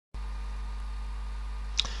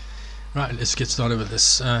Right, let's get started with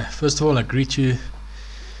this. First of all, I greet you,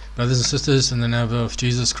 brothers and sisters, in the name of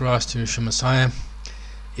Jesus Christ, Yeshua Messiah.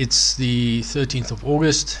 It's the 13th of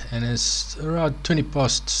August, and it's around 20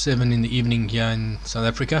 past 7 in the evening here in South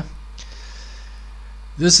Africa.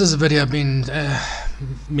 This is a video I've been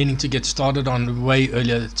meaning to get started on way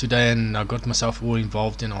earlier today, and I got myself all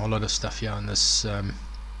involved in a whole lot of stuff here on this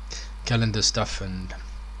calendar stuff and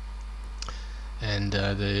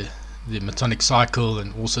the Metonic cycle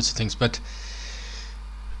and all sorts of things. But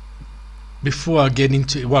before I get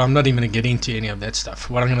into, well, I'm not even going to get into any of that stuff.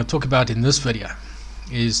 What I'm going to talk about in this video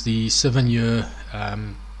is the 7-year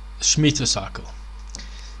Shemitah cycle.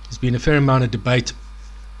 There's been a fair amount of debate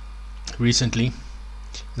recently,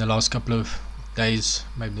 in the last couple of days,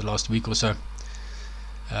 maybe the last week or so,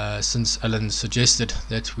 since Alan suggested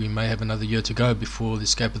that we may have another year to go before the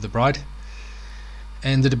escape of the bride.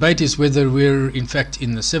 And the debate is whether we're in fact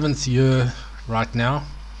in the 7th year right now,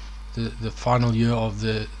 the final year of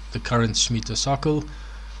the current Shemitah cycle,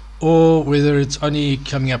 or whether it's only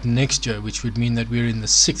coming up next year, which would mean that we're in the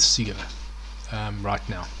 6th year right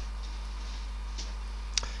now.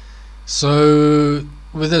 So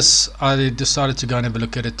with this, I decided to go and have a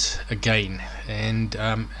look at it again, and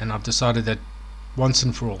I've decided that once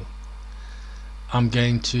and for all, I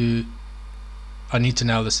need to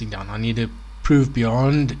nail this thing down. I need to prove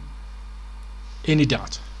beyond any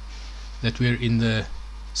doubt that we're in the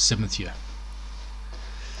 7th year.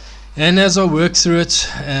 And as I worked through it,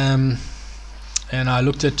 and I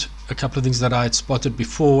looked at a couple of things that I had spotted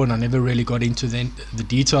before, and I never really got into the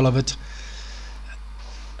detail of it,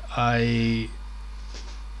 I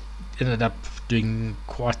ended up doing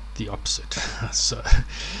quite the opposite. So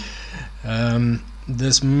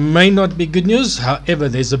this may not be good news, however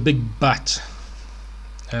there's a big but.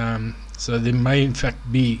 So there may in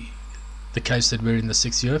fact be the case that we're in the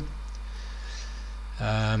 6th year,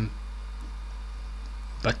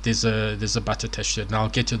 but there's a but attached to it, and I'll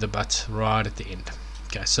get to the but right at the end.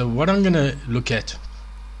 Okay, so what I'm going to look at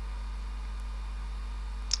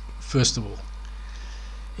first of all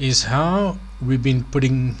is how we've been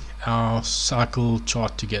putting our cycle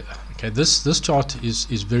chart together. Okay, this chart is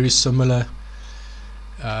very similar.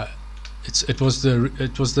 It was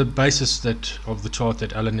the basis of the chart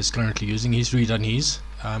that Alan is currently using. He's redone his,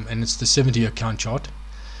 and it's the 70-year count chart.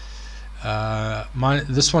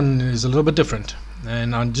 This one is a little bit different,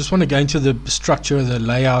 and I just want to go into the structure, the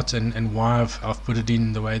layout, and why I've put it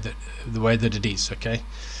in the way that it is. Okay.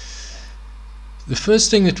 The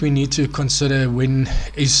first thing that we need to consider when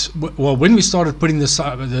we started putting this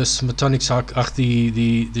Metonic cycle,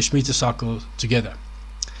 the Shemitah cycle together,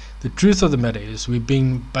 the truth of the matter is we've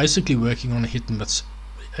been basically working on a hit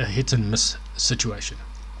and miss situation.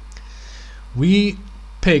 We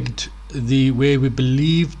pegged where we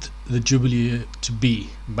believed the Jubilee to be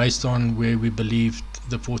based on where we believed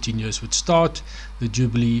the 14 years would start. The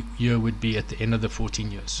Jubilee year would be at the end of the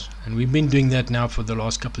 14 years, and we've been doing that now for the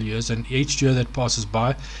last couple of years, and each year that passes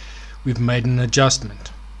by we've made an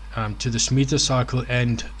adjustment to the Shemitah cycle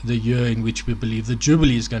and the year in which we believe the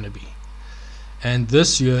Jubilee is going to be. And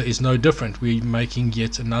this year is no different. We're making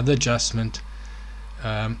yet another adjustment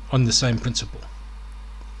on the same principle.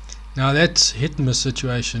 Now that hit and miss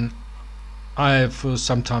situation, I have for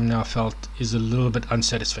some time now felt is a little bit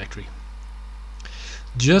unsatisfactory.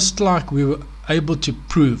 Just like we were able to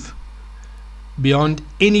prove beyond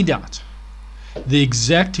any doubt the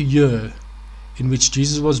exact year in which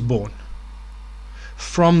Jesus was born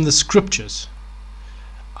from the scriptures,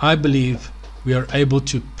 I believe we are able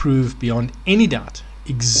to prove beyond any doubt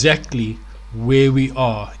exactly where we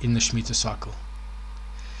are in the Shemitah cycle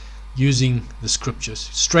using the scriptures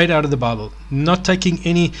straight out of the Bible, not taking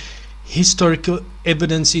any historical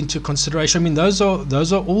evidence into consideration. I mean, those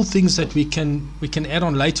are all things that we can add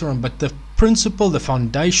on later on, but the principle, the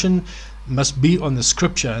foundation must be on the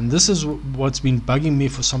scripture. And this is what's been bugging me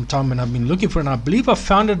for some time, and I've been looking for it, and I believe I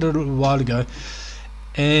found it a little while ago,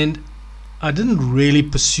 and I didn't really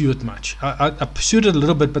pursue it much. I pursued it a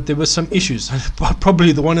little bit, but there were some issues.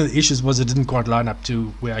 Probably one of the issues was it didn't quite line up to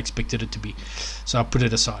where I expected it to be, so I put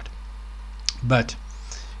it aside. But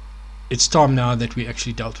it's time now that we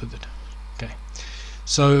actually dealt with it. Okay,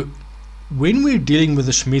 so when we're dealing with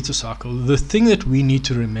the Shemitah cycle, the thing that we need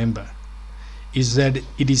to remember is that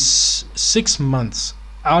it is 6 months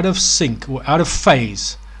out of sync or out of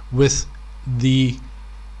phase with the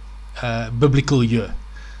biblical year.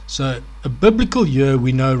 So a biblical year,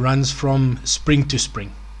 we know, runs from spring to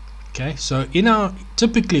spring. Okay, so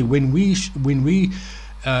typically when we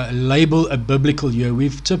label a biblical year,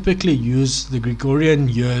 we've typically used the Gregorian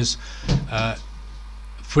years.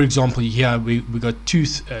 For example, here we got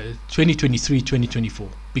 2023, 2024.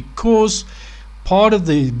 because part of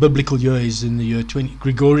the biblical year is in the year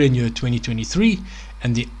Gregorian year 2023,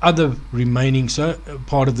 and the other remaining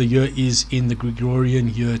part of the year is in the Gregorian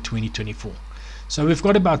year 2024. So we've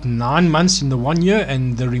got about 9 months in the one year,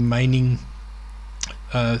 and the remaining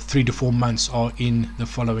 3 to 4 months are in the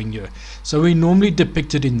following year. So we normally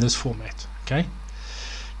depict it in this format. Okay.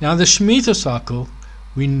 Now the Shemitah cycle,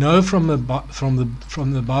 we know from the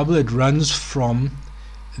Bible, it runs from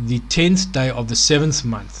the 10th day of the 7th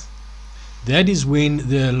month. That is when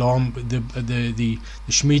the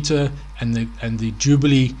Shemitah and the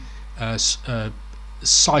Jubilee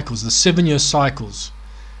cycles, the 7-year cycles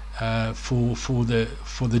for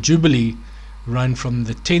the Jubilee, run from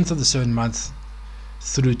the 10th of the 7th month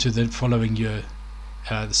through to the following year,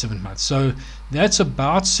 the 7th month. So that's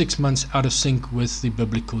about 6 months out of sync with the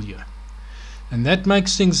biblical year. And that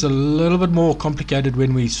makes things a little bit more complicated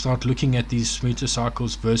when we start looking at these Shemitah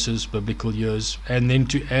cycles versus biblical years. And then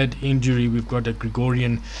to add injury, we've got a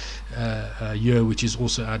Gregorian year, which is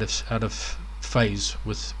also out of phase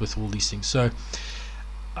with all these things. So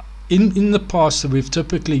in the past, we've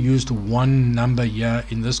typically used one number here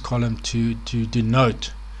in this column to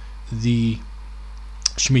denote the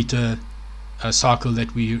Shemitah cycle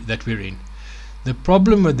that we're in. The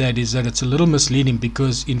problem with that is that it's a little misleading,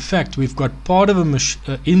 because in fact we've got part of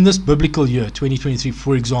in this biblical year 2023,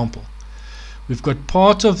 for example, we've got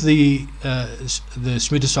part of the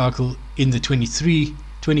Shemitah cycle in the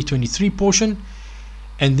 2023 portion,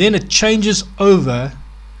 and then it changes over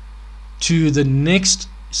to the next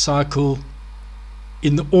cycle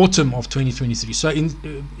in the autumn of 2023. So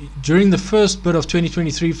during the first bit of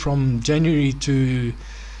 2023, from January to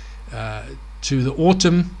the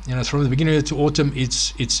autumn, from the beginning to autumn,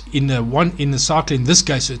 it's in the cycle. In this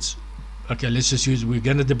case, it's okay. Let's just use. We're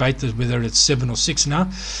going to debate this, whether it's 7 or 6 now.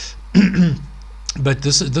 But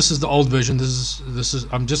this is the old version. This is.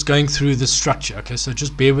 I'm just going through the structure. Okay, so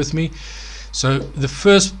just bear with me. So the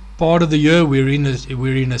first part of the year, we're in the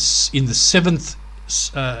 7th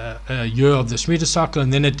year of the Shemitah cycle,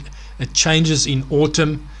 and then it changes in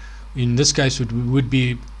autumn. In this case, it would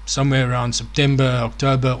be somewhere around September,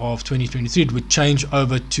 October of 2023. It would change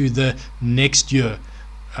over to the next year,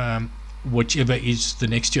 whichever is the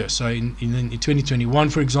next year. So in 2021,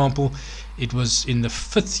 for example, it was in the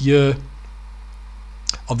 5th year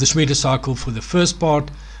of the Shemitah cycle for the first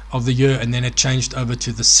part of the year, and then it changed over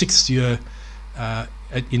to the 6th year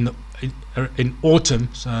in autumn.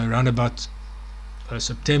 So around about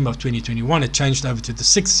September of 2021, it changed over to the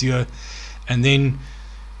 6th year, and then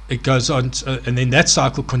it goes on, and then that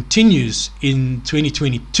cycle continues in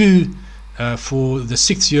 2022 for the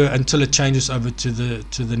 6th year until it changes over to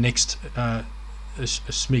the next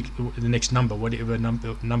the next number, whatever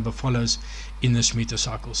number follows in the Shemitah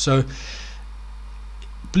cycle. So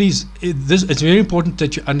please, it's very important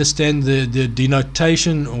that you understand the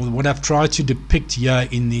denotation, or what I've tried to depict here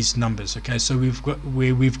in these numbers. Okay, so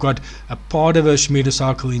we've got a part of a Shemitah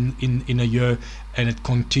cycle in a year, and it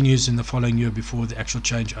continues in the following year before the actual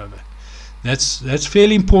changeover. That's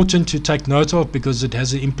fairly important to take note of, because it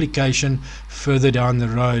has an implication further down the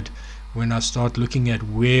road when I start looking at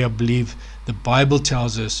where I believe the Bible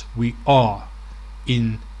tells us we are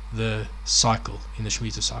in the cycle, in the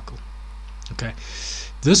Shemitah cycle. Okay,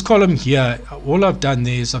 this column here, all I've done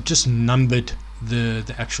there is I've just numbered the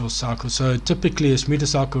actual cycle. So typically a Shemitah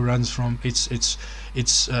cycle runs from it's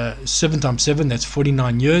 7 times 7, that's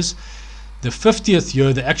 49 years. The 50th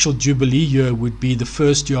year, the actual Jubilee year, would be the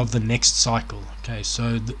first year of the next cycle. Okay,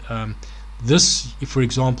 so this, for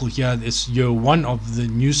example, here is year 1 of the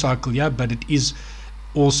new cycle year, but it is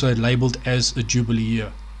also labeled as a Jubilee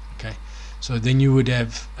year. Okay, so then you would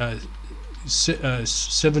have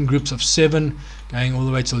 7 groups of 7 going all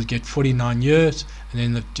the way till you get 49 years,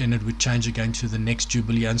 and then it would change again to the next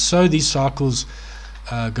Jubilee, and so these cycles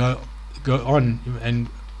go on, and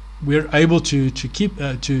we're able to keep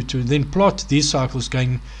to then plot these cycles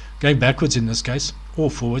going backwards in this case, or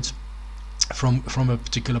forwards from a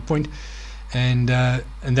particular point, and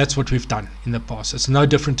that's what we've done in the past. It's no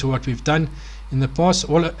different to what we've done in the past.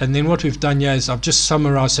 And then what we've done here is I've just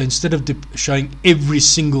summarized. So instead of showing every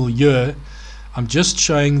single year, I'm just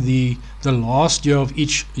showing the last year of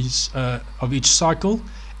each cycle,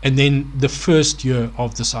 and then the first year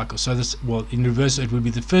of the cycle. So this, well, in reverse, it would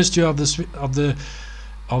be the first year of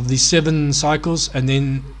the 7 cycles, and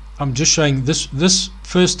then I'm just showing this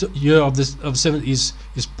first year of 7 is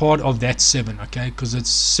part of that 7. Okay, because it's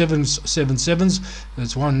 7 sevens.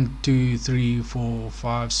 That's 1, 2, 3, 4,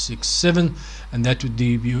 5, 6, 7, and that would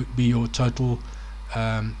be your total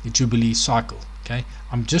Jubilee cycle. Okay,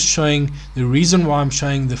 I'm just showing the reason why I'm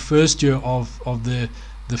showing the first year of the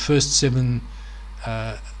first 7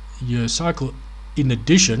 year cycle in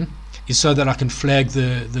addition is so that I can flag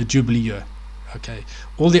the Jubilee year. Okay,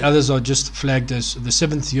 all the others are just flagged as the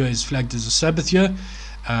 7th year is flagged as a Sabbath year,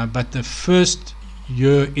 but the first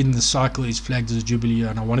year in the cycle is flagged as a Jubilee year,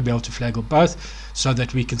 and I want to be able to flag on both so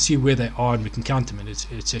that we can see where they are and we can count them, and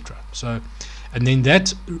etc. So, and then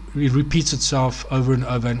that repeats itself over and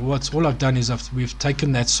over. And all I've done is we've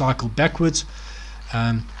taken that cycle backwards,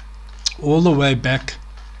 all the way back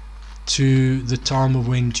to the time of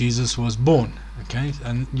when Jesus was born. Okay,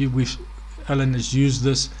 and Alan has used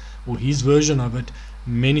this, or his version of it,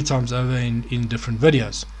 many times over in different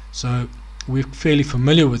videos, so we're fairly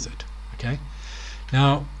familiar with it. Okay,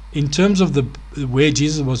 now in terms of where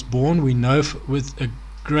Jesus was born, we know with a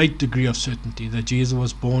great degree of certainty that Jesus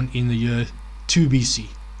was born in the year 2 BC.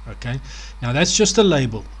 Okay, now that's just a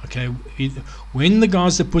label. Okay, when the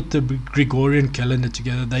guys that put the Gregorian calendar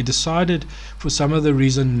together, they decided for some other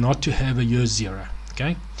reason not to have a year 0.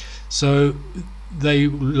 Okay, so they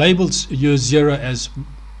labeled year 0 as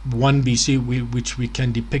 1 BC, which we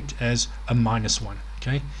can depict as a -1.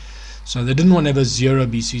 Okay, so they didn't want to have a 0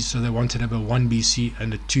 BC, so they wanted to have a 1 BC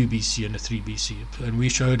and a 2 BC and a 3 BC, and we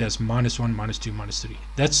show it as -1, -2, -3.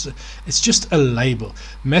 It's just a label.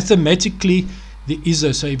 Mathematically, there is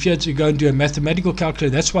so if you had to go and do a mathematical calculator,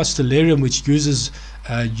 that's why Stellarium, which uses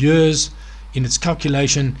years in its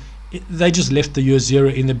calculation, they just left the year 0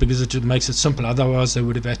 in there because it makes it simple. Otherwise they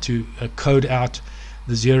would have had to code out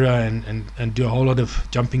the 0 and do a whole lot of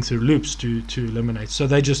jumping through loops to eliminate. So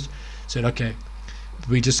they just said, okay,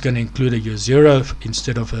 we're just going to include a year 0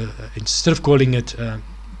 instead of calling it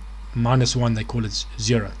 -1, they call it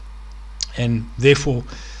 0, and therefore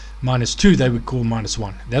 -2 they would call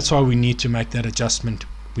 -1. That's why we need to make that adjustment.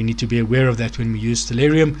 We need to be aware of that when we use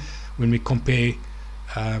Stellarium, when we compare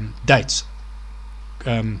dates,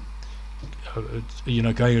 going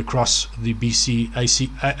across the BC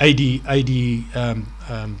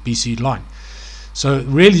line. So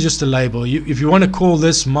really just a label. If you want to call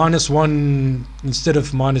this -1 instead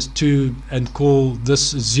of -2 and call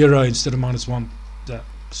this 0 instead of -1,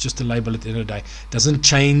 it's just a label at the end of the day. It doesn't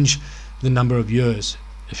change the number of years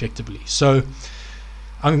effectively. So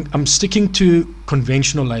I'm sticking to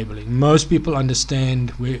conventional labeling. Most people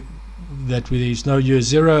understand that there's no year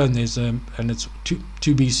 0 and it's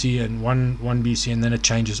 2 BC and 1 BC, and then it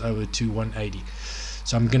changes over to 180.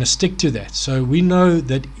 So I'm going to stick to that. So we know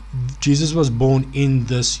that Jesus was born in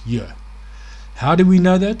this year. How do we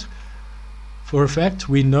know that? For a fact,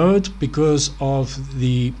 we know it because of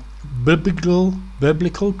the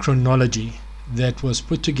biblical chronology that was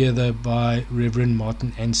put together by Reverend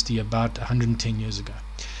Martin Anstey about 110 years ago.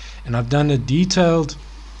 And I've done a detailed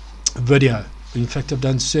video. In fact, I've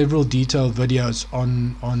done several detailed videos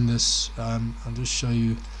on this. I'll just show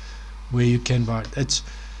you where you can buy it.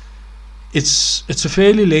 It's a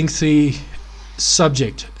fairly lengthy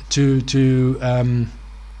subject to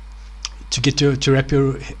get to wrap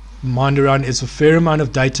your mind around. It's a fair amount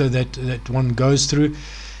of data that one goes through,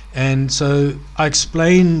 and so I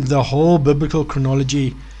explain the whole biblical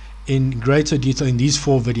chronology in greater detail in these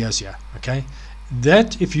 4 videos here. Okay,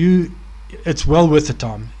 that it's well worth the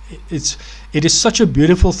time. It is such a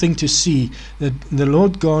beautiful thing to see that the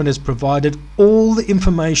Lord God has provided all the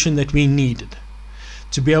information that we needed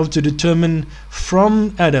to be able to determine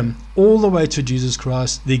from Adam all the way to Jesus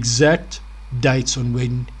Christ the exact dates on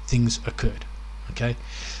when things occurred. Okay,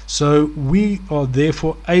 so we are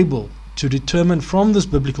therefore able to determine from this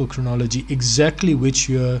biblical chronology exactly which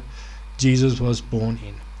year Jesus was born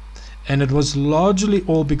in, and it was largely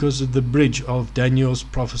all because of the bridge of Daniel's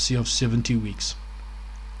prophecy of 70 weeks.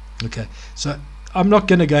 Okay, so I'm not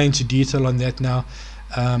going to go into detail on that now.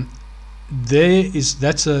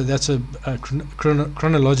 That's a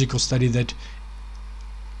chronological study that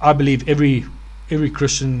I believe every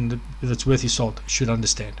Christian that's worth his salt should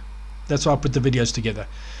understand. That's why I put the videos together,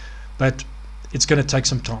 but it's going to take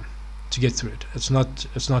some time to get through it. It's not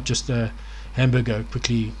just a hamburger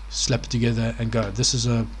quickly slap it together and go. This is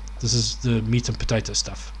the meat and potato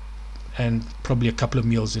stuff, and probably a couple of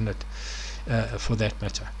meals in it for that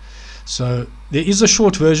matter. So there is a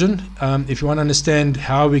short version if you want to understand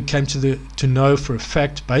how we came to know for a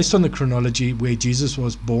fact based on the chronology where Jesus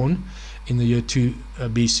was born in the year 2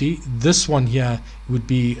 BC. This one here would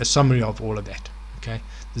be a summary of all of that. Okay,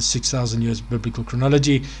 the 6,000 years biblical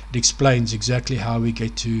chronology. It explains exactly how we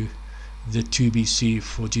get to the 2 BC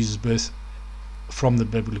for Jesus' birth from the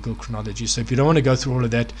biblical chronology. So if you don't want to go through all of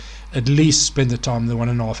that, at least spend the time, the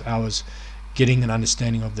 1.5 hours, getting an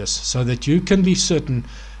understanding of this so that you can be certain.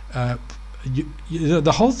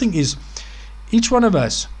 The whole thing is, each one of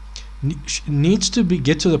us needs to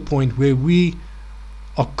get to the point where we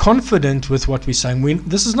are confident with what we're saying.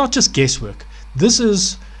 This is not just guesswork. This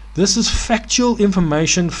is factual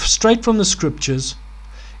information straight from the scriptures,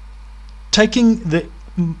 taking the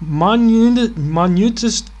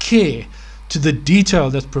minutest care to the detail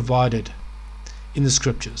that's provided in the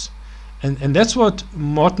scriptures. And that's what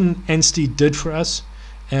Martin Anstey did for us.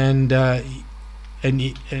 And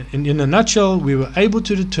in a nutshell, we were able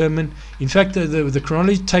to determine, in fact, the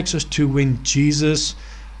chronology takes us to when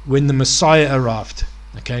the Messiah arrived.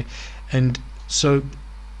 Okay, and so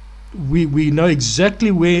we know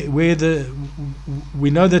exactly where we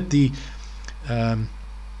know that the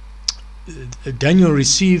Daniel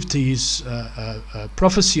received his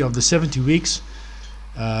prophecy of the 70 weeks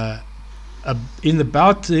in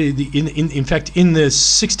fact in the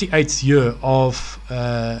 68th year of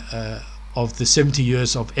the 70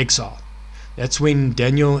 years of exile. That's when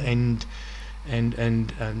Daniel and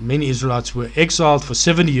many Israelites were exiled for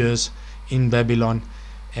 70 years in Babylon,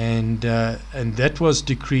 and that was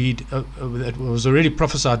decreed. That was already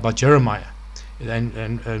prophesied by Jeremiah,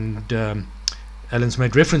 and Alan's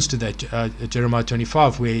made reference to that, Jeremiah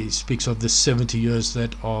 25, where he speaks of the 70 years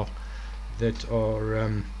that were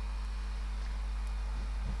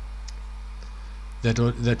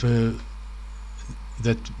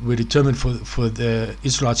determined for the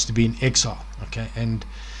Israelites to be in exile. Okay, and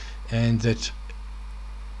that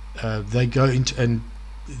they go into, and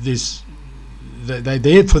they're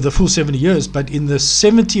there for the full 70 years, but in the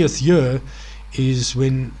 70th year is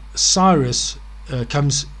when Cyrus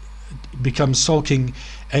becomes sole king,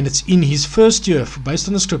 and it's in his first year, based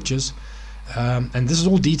on the scriptures, and this is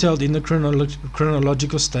all detailed in the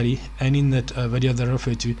chronological study and in that video that I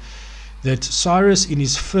referred to, that Cyrus in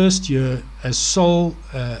his first year as sole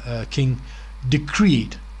king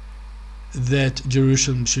decreed that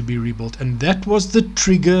Jerusalem should be rebuilt, and that was the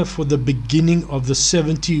trigger for the beginning of the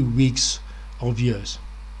 70 weeks of years.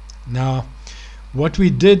 Now, what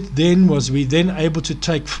we did then was we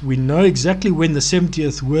know exactly when the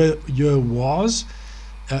 70th year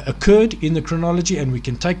occurred in the chronology, and we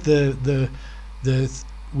can take it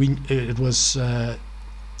was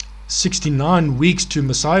 69 weeks to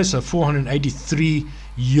Messiah, so 483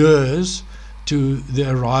 years to the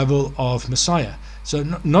arrival of Messiah. So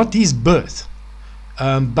not his birth,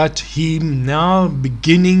 but him now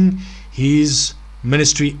beginning his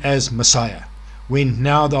ministry as Messiah. When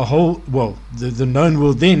now the known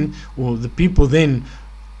world then, or the people then,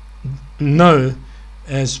 know,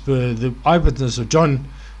 as per the eyewitness of John,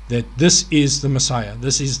 that this is the Messiah,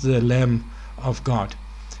 this is the Lamb of God.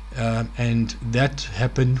 And that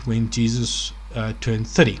happened when Jesus turned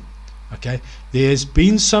 30. Okay, there's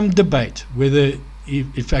been some debate whether it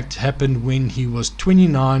in fact happened when he was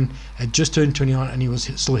 29, had just turned 29, and he was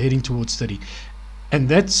still heading towards 30. And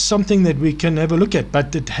that's something that we can have a look at,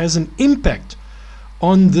 but it has an impact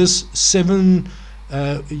on this on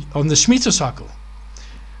the Shemitah cycle,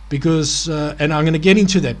 because and I'm going to get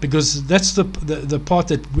into that, because that's the part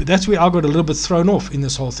that's where I got a little bit thrown off in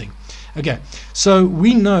this whole thing. Okay, so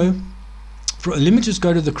we know. Let me just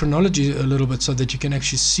go to the chronology a little bit so that you can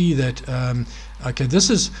actually see that. Okay,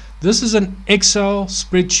 this is an Excel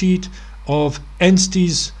spreadsheet of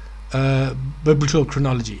Anstey's biblical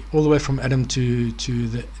chronology, all the way from Adam to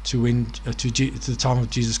the time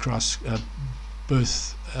of Jesus Christ's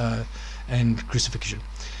birth and crucifixion.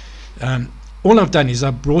 All I've done is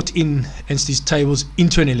I brought in Anstey's tables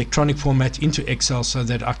into an electronic format, into Excel, so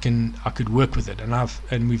that I could work with it,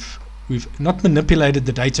 and we've not manipulated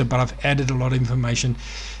the data, but I've added a lot of information,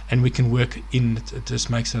 and we can work in it. It just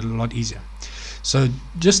makes it a lot easier. So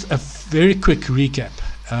just a very quick recap.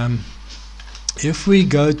 If we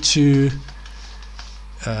go to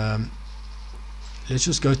let's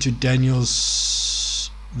just go to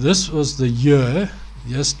Daniel's. This was the year.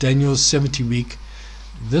 Yes, Daniel's 70 week.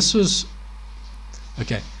 This was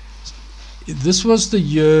okay. This was the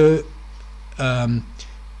year.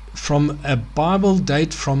 From a Bible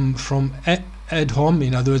date from Adham,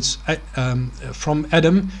 in other words, from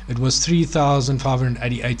Adam, it was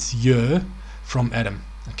 3,588th year from Adam.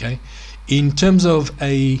 Okay, in terms of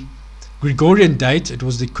a Gregorian date, it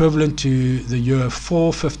was the equivalent to the year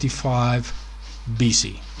 455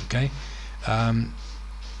 BC. Okay,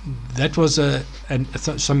 that was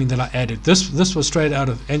something that I added. This was straight out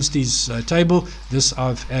of Anstey's table. This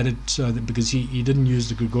I've added because he didn't use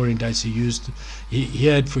the Gregorian dates. He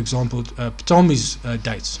had, for example, Ptolemy's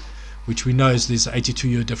dates, which we know is there's an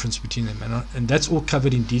 82-year difference between them, and that's all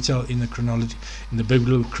covered in detail in the chronology, in the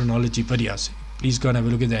biblical chronology videos. Please go and have a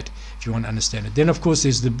look at that if you want to understand it. Then, of course,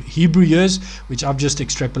 there's the Hebrew years, which I've just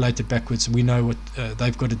extrapolated backwards. We know what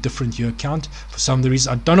they've got a different year count for some of the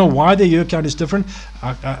reasons. I don't know why their year count is different.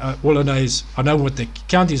 All I know is I know what the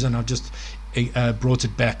count is, and I've just brought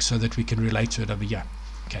it back so that we can relate to it over here.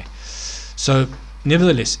 Okay. So,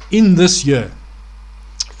 nevertheless, in this year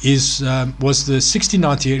was the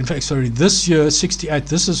 69th year. In fact, sorry, this year, 68.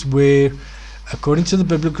 This is where, according to the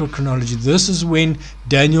biblical chronology, this is when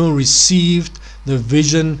Daniel received the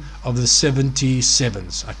vision of the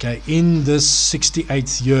 77s, okay, in this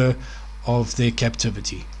 68th year of their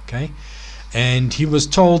captivity, okay. And he was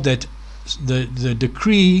told that the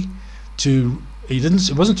decree to,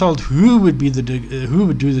 it wasn't told who would be who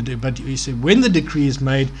would do the, but he said when the decree is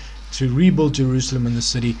made to rebuild Jerusalem and the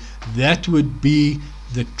city, that would be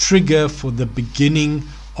the trigger for the beginning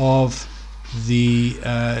of the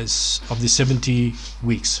 70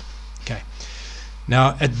 weeks. Okay.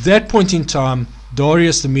 Now, at that point in time,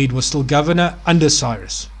 Darius the Mede was still governor under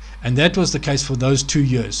Cyrus, and that was the case for those 2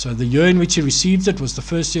 years. So the year in which he received it was the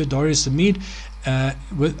first year, Darius the Mede,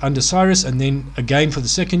 under Cyrus, and then again for the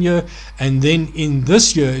second year, and then in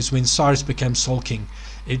this year is when Cyrus became sole king.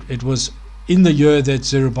 It was in the year that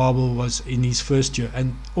Zerubbabel was in his first year,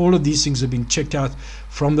 and all of these things have been checked out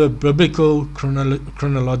from the biblical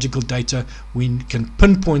chronological data. We can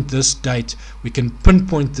pinpoint this date. We can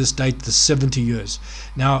pinpoint this date, the 70 years.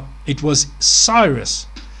 Now, it was Cyrus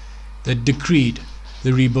that decreed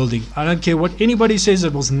the rebuilding. I don't care what anybody says.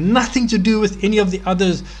 It was nothing to do with any of the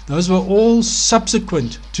others. Those were all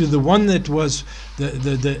subsequent to the one that was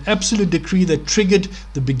the absolute decree that triggered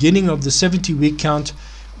the beginning of the 70-week count.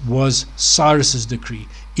 Was Cyrus's decree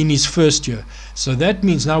in his first year. So that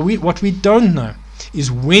means now what we don't know is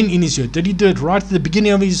when in his year. Did he do it right at the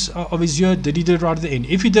beginning of his year? Did he do it right at the end?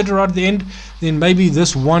 If he did it right at the end, then maybe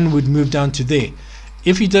this one would move down to there.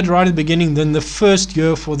 If he did it right at the beginning, then the first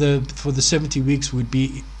year for the 70 weeks would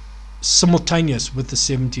be simultaneous with the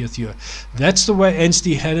 70th year. That's the way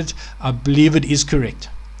Anstey had it. I believe it is correct.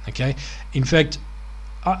 Okay. In fact,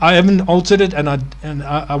 I haven't altered it, and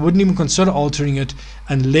I wouldn't even consider altering it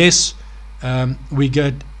unless we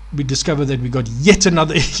discover that we got yet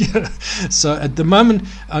another year. So at the moment,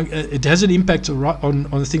 it has an impact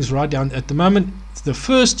on things right down. At the moment, the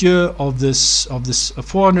first year of this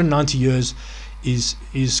 490 years is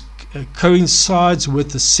coincides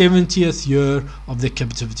with the 70th year of their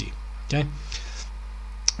captivity. Okay.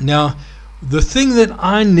 Now, the thing that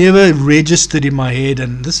I never registered in my head,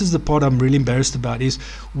 and this is the part I'm really embarrassed about, is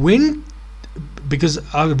because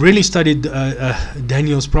I really studied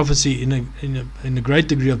Daniel's prophecy in a great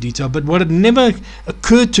degree of detail, but what had never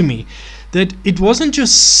occurred to me that it wasn't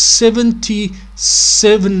just 70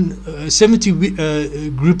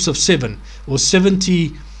 groups of 7 or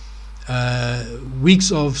 70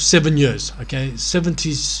 weeks of 7 years. Okay,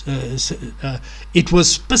 70. It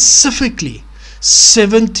was specifically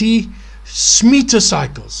 70 Shemitah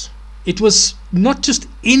cycles. It was not just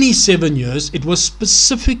any 7 years, it was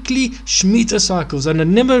specifically Shemitah cycles, and it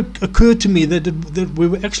never occurred to me that we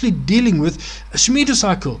were actually dealing with a Shemitah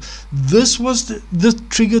cycle. This was the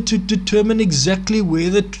trigger to determine exactly where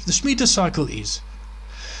the Shemitah cycle is.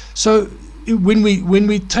 So when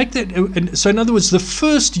we take that, and so in other words, the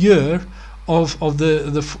first year of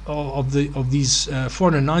these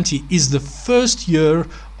 490 is the first year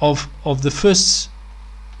of the first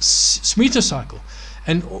Shemitah cycle.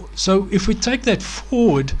 And so if we take that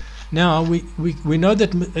forward, now we know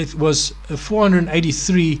that it was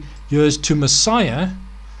 483 years to Messiah,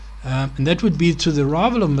 and that would be to the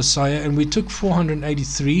arrival of Messiah, and we took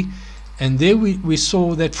 483, and there we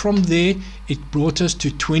saw that from there it brought us to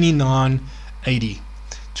 2980.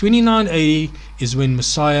 2980 is when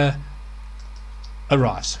Messiah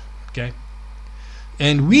arrives. Okay,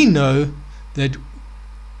 and we know that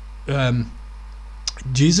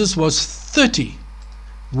Jesus was 30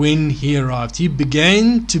 when he arrived. He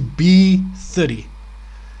began to be 30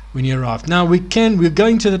 when he arrived. Now we're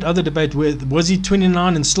going to that other debate where was he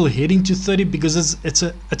 29 and still heading to 30, because it's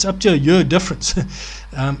up to a year difference,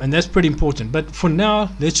 and that's pretty important. But for now,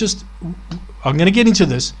 I'm going to get into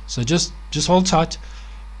this, so just hold tight.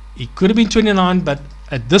 He could have been 29, but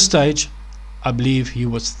at this stage, I believe he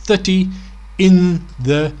was 30 in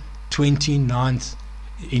the 29th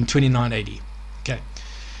in 2980. Okay.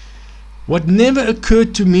 What never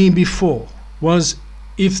occurred to me before was,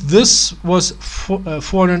 if this was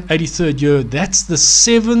 483rd year, that's the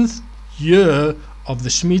 7th year of the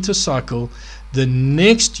Shemitah cycle. The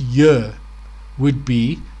next year would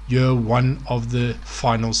be year 1 of the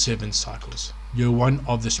final 7 cycles. Year 1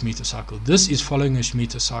 of the Shemitah cycle. This is following a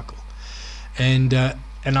Shemitah cycle, and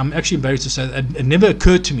I'm actually embarrassed to say that it never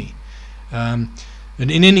occurred to me And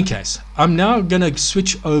in any case, I'm now going to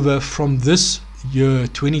switch over from this year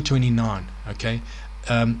 2029, okay,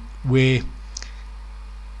 where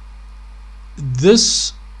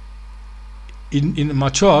this in my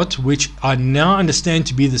chart, which I now understand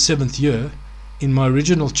to be the 7th year, in my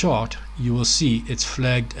original chart you will see it's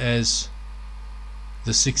flagged as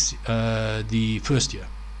the first year.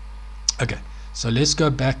 Okay, so let's go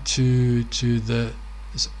back to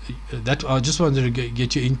that. I just wanted to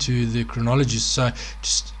get you into the chronology, so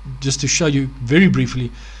just to show you very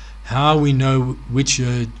briefly how we know which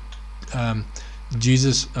year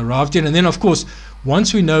Jesus arrived in. And then of course,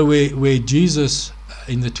 once we know where Jesus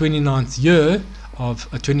in the 29th year of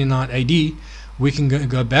 29 AD, we can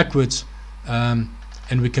go backwards, and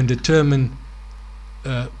we can determine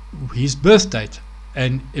his birth date.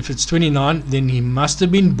 And if it's 29, then he must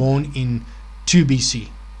have been born in 2 BC.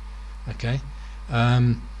 Okay.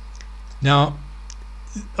 Now,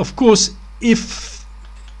 of course, if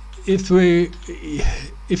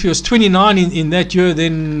he was 29 in that year,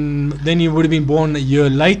 then he would have been born a year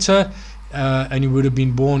later, and he would have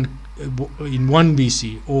been born in 1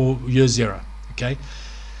 BC or year 0. Okay.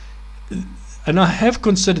 And I have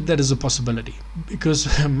considered that as a possibility, because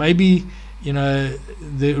maybe, you know,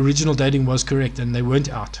 the original dating was correct and they weren't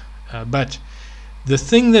out. But the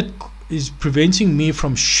thing that is preventing me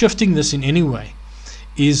from shifting this in any way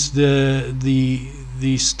is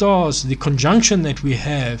the stars, the conjunction that we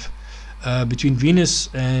have between Venus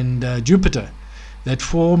and Jupiter, that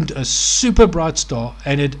formed a super bright star,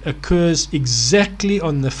 and it occurs exactly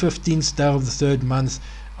on the 15th day of the 3rd month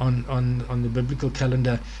on the biblical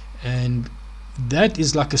calendar, and that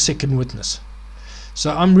is like a second witness.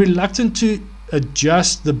 So I'm reluctant to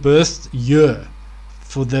adjust the birth year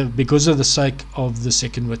because of the sake of the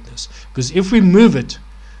second witness, because if we move it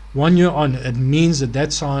 1 year on, it means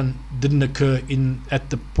that sign didn't occur at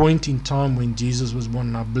the point in time when Jesus was born.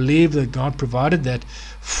 And I believe that God provided that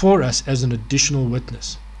for us as an additional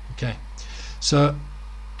witness. Okay, so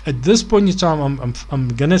at this point in time, I'm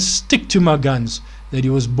gonna stick to my guns that he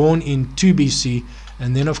was born in 2 BC,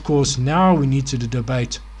 and then of course now we need to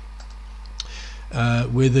debate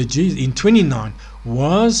whether in 29,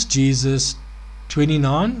 was Jesus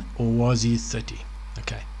 29 or was he 30?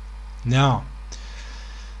 Okay, now,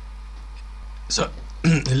 so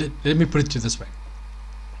let me put it to this way.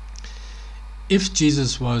 If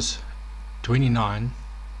Jesus was 29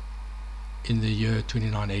 in the year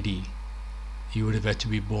 29 AD, he would have had to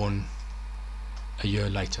be born a year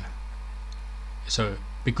later. So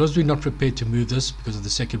because we're not prepared to move this because of the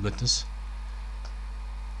second witness,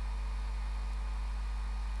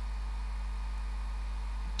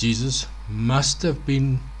 Jesus must have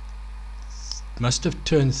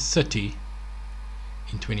turned 30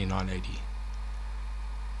 in 29 AD.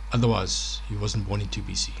 Otherwise, he wasn't born in 2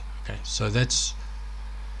 BC. Okay, so that's,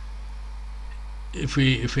 if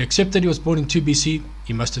we accept that he was born in 2 BC,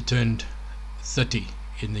 he must have turned 30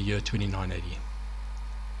 in the year 29 AD.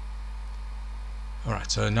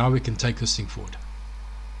 Alright, so now we can take this thing forward.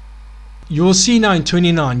 You'll see now in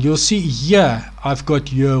 29, you'll see here I've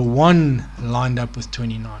got year 1 lined up with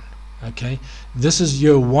 29. Okay, this is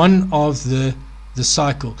year 1 of the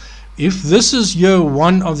cycle. If this is year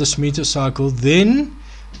 1 of the Shemitah cycle, then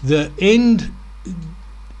the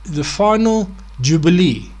final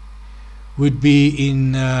Jubilee would be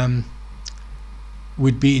in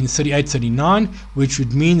 38-39, which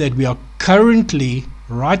would mean that we are currently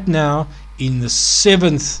right now in the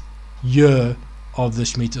 7th year of the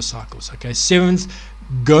Shemitah cycles. Okay, 7th,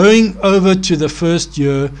 going over to the 1st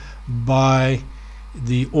year by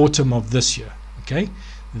the autumn of this year. Okay,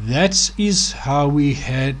 that is how we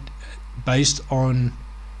had, based on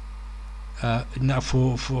now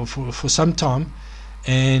for some time,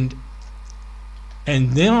 and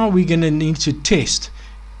now we're going to need to test,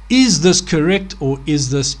 is this correct or is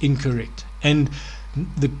this incorrect? And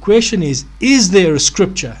the question is there a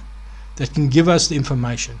scripture that can give us the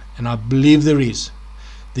information? And I believe there is.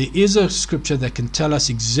 There is a scripture that can tell us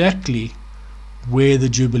exactly where the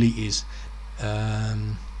Jubilee is.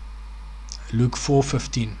 Luke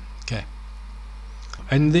 4:15. Okay,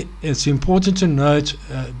 and it's important to note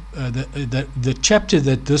the chapter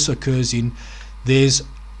that this occurs in, there's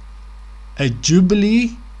a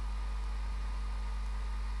Jubilee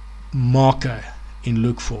marker in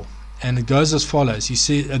Luke 4, and it goes as follows. He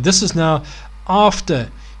says this is now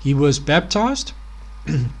after he was baptized,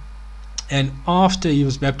 and after he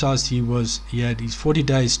was baptized, he had his 40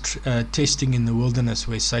 days testing in the wilderness,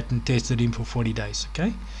 where Satan tested him for 40 days.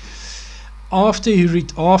 Okay, after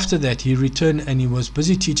that he returned, and he was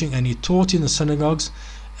busy teaching, and he taught in the synagogues,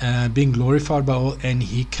 being glorified by all, and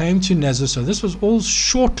he came to Nazareth. So this was all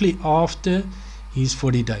shortly after his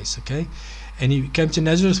 40 days, okay? And he came to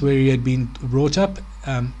Nazareth, where he had been brought up,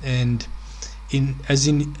 and as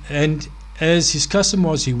his custom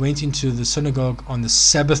was, he went into the synagogue on the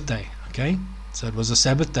Sabbath day, okay? So it was a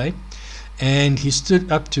Sabbath day, and he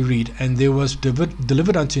stood up to read, and there was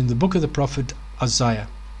delivered unto him the book of the prophet Isaiah,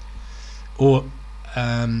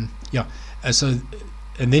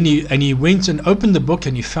 and then he went and opened the book,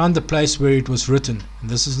 and he found the place where it was written, and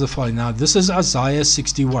this is the following. Now this is Isaiah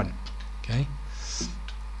 61, okay?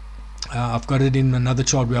 I've got it in another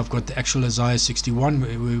chart where I've got the actual Isaiah 61.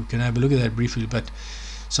 We can have a look at that briefly. But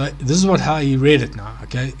so this is how he read it now.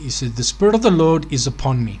 Okay, he said, "The Spirit of the Lord is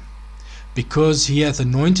upon me, because he hath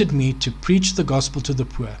anointed me to preach the gospel to the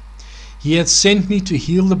poor. He hath sent me to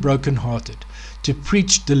heal the brokenhearted, to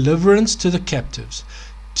preach deliverance to the captives,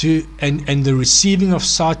 and the receiving of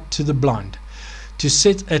sight to the blind, to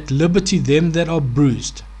set at liberty them that are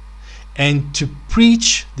bruised, and to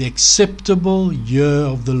preach the acceptable year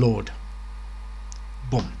of the Lord."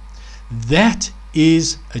 Boom. That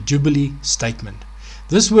is a Jubilee statement.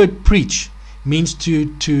 This word preach means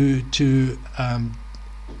to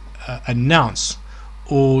announce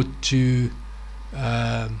or to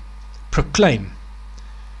proclaim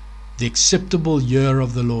the acceptable year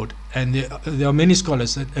of the Lord. And there are many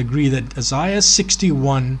scholars that agree that Isaiah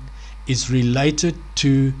 61 is related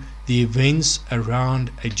to the events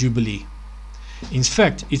around a Jubilee. In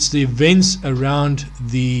fact, it's the events around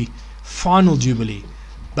the final Jubilee.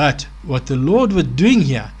 But what the Lord was doing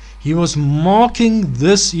here, he was marking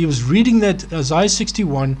this, he was reading that Isaiah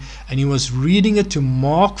 61, and he was reading it to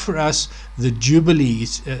mark for us the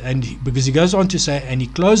Jubilees. Because he goes on to say, and he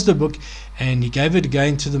closed the book, and he gave it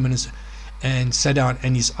again to the minister, and sat down,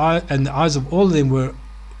 and the eyes of all of them were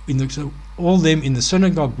in the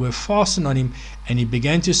synagogue were fastened on him, and he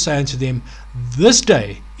began to say unto them, "This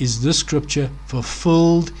day is this scripture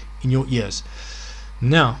fulfilled in your ears."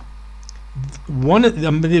 Now,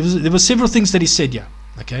 there were several things that he said here,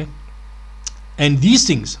 okay, and these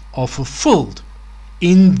things are fulfilled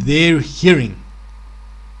in their hearing,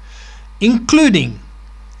 including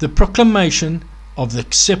the proclamation of the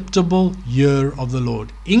acceptable year of the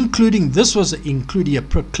Lord. He proclaimed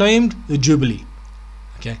the Jubilee,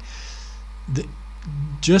 okay.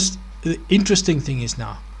 The interesting thing is,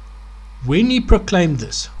 now, when he proclaimed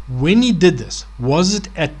this, when he did this, was it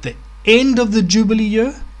at the end of the Jubilee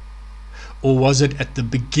year, or was it at the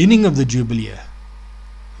beginning of the Jubilee year?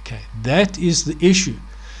 Okay, that is the issue.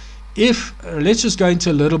 Let's just go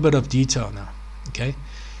into a little bit of detail now. Okay,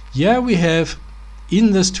 here we have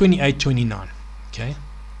in this 2829. Okay,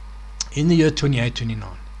 in the year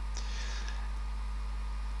 2829,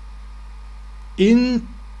 in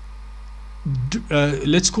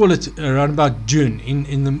let's call it around about June,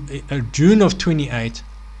 in the June of 28,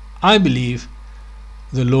 I believe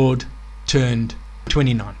the Lord turned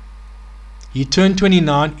 29. He turned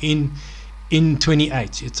 29 in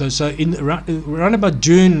 28. So in around about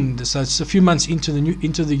June, so it's a few months into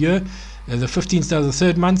the year, the 15th of the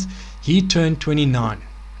third month, he turned 29.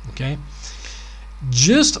 Okay,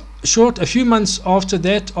 just a few months after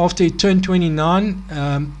that, after he turned 29,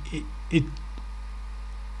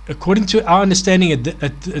 according to our understanding at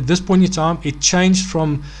this point in time, it changed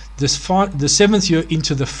from the 7th year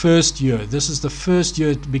into the first year. This is the first year.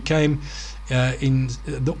 It became in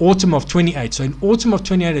the autumn of 28. So in autumn of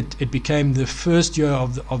 28, it became the first year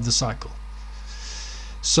of the cycle.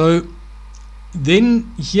 So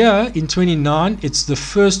then here in 29, it's the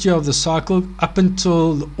first year of the cycle up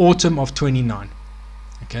until the autumn of 29.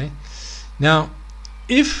 Okay, now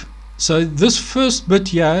this first bit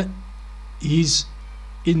here, he's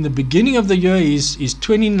in the beginning of the year, he's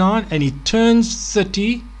 29, and he turns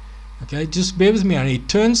 30. Okay, just bear with me, and he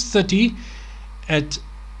turns 30 in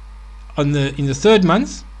the third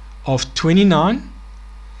month of 29.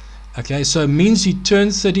 Okay, so it means he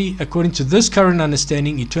turns 30 according to this current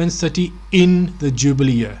understanding. He turns 30 in the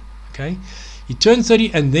Jubilee year. Okay, he turned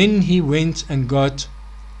 30, and then he went and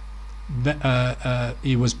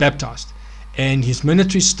he was baptized, and his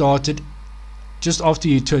ministry started just after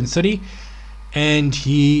he turned 30. And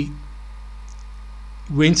he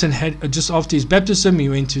went and had, just after his baptism, he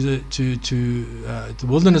went to the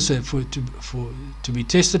wilderness to be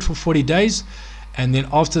tested for 40 days, and then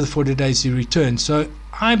after the 40 days he returned. So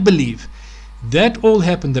I believe that all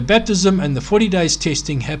happened, the baptism and the 40 days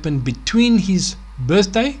testing happened between his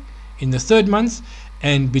birthday in the third month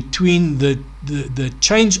and between the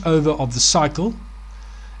changeover of the cycle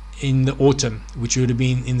in the autumn, which would have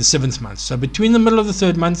been in the 7th month. So between the middle of the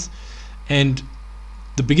third month and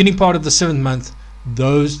the beginning part of the 7th month,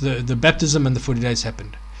 the baptism and the 40 days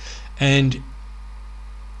happened. And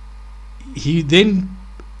he then,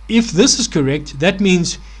 if this is correct, that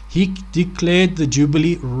means he declared the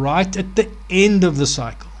Jubilee right at the end of the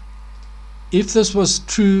cycle. If this was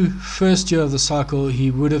true first year of the cycle,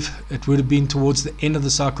 it would have been towards the end of the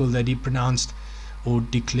cycle that he pronounced or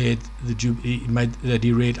declared the Jubilee, that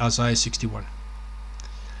he read Isaiah 61.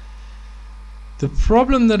 The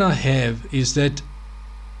problem that I have is that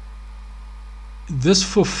this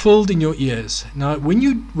fulfilled in your ears. Now, when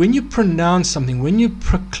you pronounce something, when you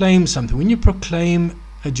proclaim something, when you proclaim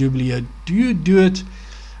a Jubilee year, do you do it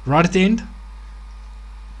right at the end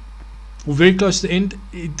or very close to the end?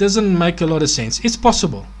 It doesn't make a lot of sense. It's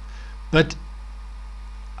possible, but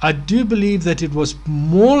I do believe that it was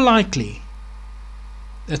more likely.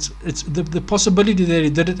 It's the possibility that he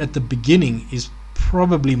did it at the beginning is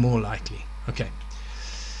probably more likely. Okay.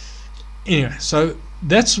 Anyway, so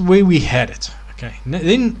that's where we had it. Okay.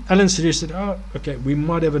 Then Alan suggested, oh, okay, we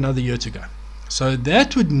might have another year to go. So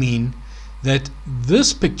that would mean that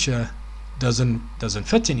this picture doesn't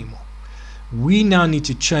fit anymore. We now need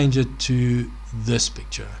to change it to this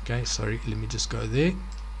picture. Okay, sorry, let me just go there.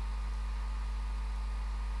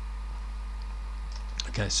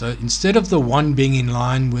 Okay, so instead of the 1 being in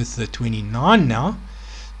line with the 29 now,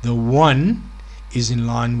 the 1 is in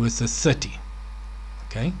line with the 30.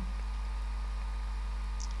 Okay,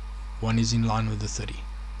 1 is in line with the 30.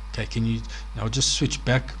 Okay, can you now just switch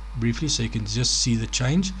back briefly so you can just see the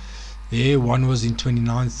change? There, 1 was in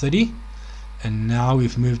 29:30, and now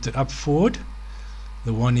we've moved it up forward.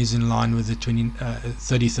 The 1 is in line with the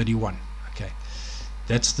 30:31. Okay,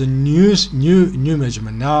 that's the new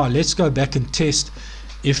measurement. Now let's go back and test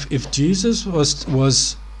if Jesus was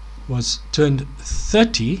turned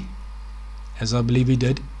 30, as I believe he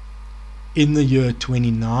did, in the year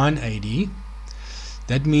 29 AD.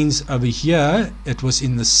 That means over here it was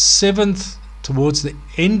in the 7th, towards the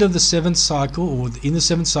end of the 7th cycle, or in the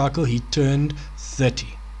 7th cycle, he turned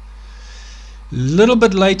 30. A little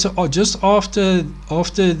bit later, or just after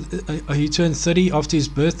he turned 30, after his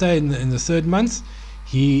birthday in the 3rd month,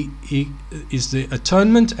 he is the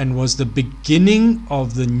atonement and was the beginning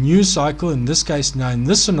of the new cycle. In this case, now in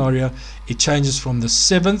this scenario, it changes from the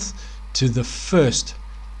 7th to the 1st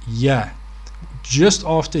year, just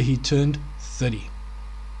after he turned 30.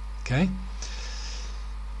 Okay,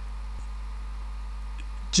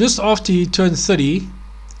 just after he turned 30,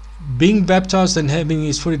 being baptized and having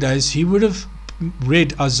his 40 days, he would have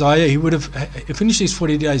read Isaiah. He would have finished his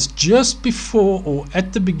 40 days just before or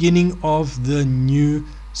at the beginning of the new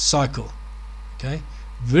cycle. Okay,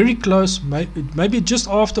 very close, maybe just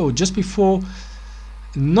after or just before.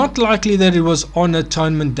 Not likely that it was on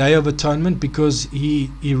Atonement, Day of Atonement, because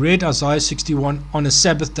he read Isaiah 61 on a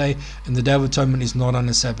Sabbath day, and the Day of Atonement is not on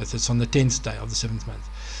a Sabbath. It's on the 10th day of the 7th month.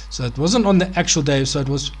 So it wasn't on the actual day. So it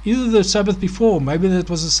was either the Sabbath before, or maybe that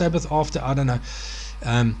was the Sabbath after. I don't know.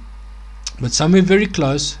 But somewhere very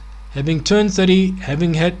close. Having turned 30,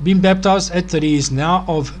 having been baptized at 30, is now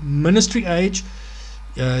of ministry age.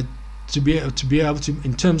 To be able to,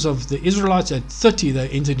 in terms of the Israelites, at 30 they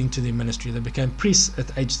entered into their ministry. They became priests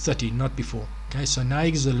at age 30, not before. Okay, so now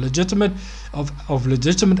he's a legitimate of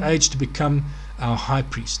legitimate age to become our high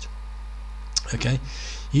priest. Okay,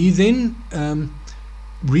 he then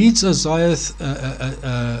reads Isaiah.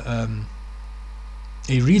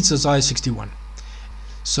 He reads Isaiah 61.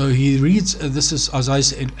 So he reads. This is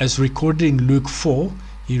Isaiah as recorded in Luke 4.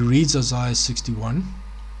 He reads Isaiah 61.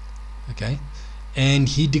 Okay. And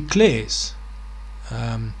he declares,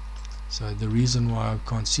 so the reason why I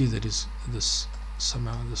can't see that is this,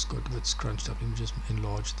 somehow this got a bit scrunched up. Let me just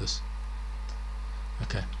enlarge this.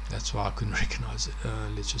 Okay, that's why I couldn't recognize it.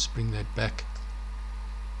 Let's just bring that back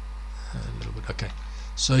a little bit. Okay,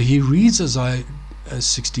 so he reads Isaiah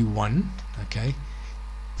 61, okay,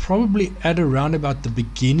 probably at around about the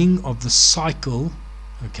beginning of the cycle,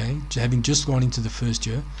 okay, having just gone into the 1st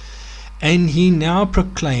year, and he now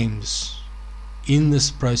proclaims. In this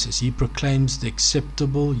process, he proclaims the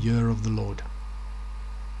acceptable year of the Lord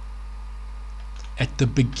at the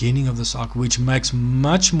beginning of the cycle, which makes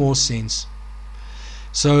much more sense.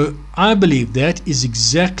 So I believe that is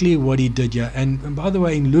exactly what he did here. And by the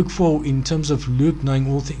way, in Luke 4, in terms of Luke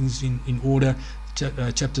knowing all things in order,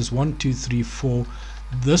 chapters 1, 2, 3, 4,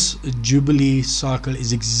 this Jubilee cycle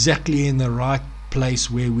is exactly in the right place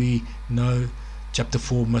where we know chapter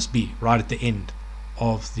 4 must be, right at the end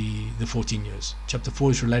of the 14 years. Chapter 4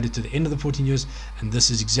 is related to the end of the 14 years, and this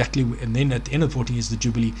is exactly, and then at the end of the 14 years the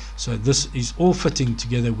Jubilee. So this is all fitting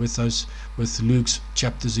together with Luke's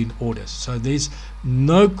chapters in order. So there's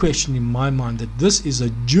no question in my mind that this is a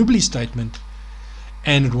Jubilee statement,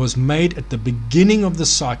 and it was made at the beginning of the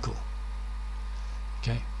cycle.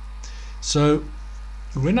 Okay, So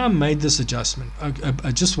when I made this adjustment,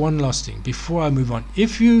 just one last thing before I move on.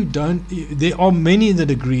 If you don't, there are many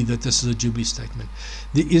that agree that this is a Jubilee statement.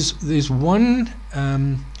 There's one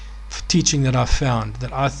teaching that I found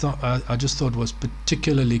that I just thought was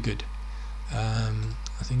particularly good.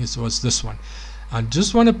 I think it was this one. I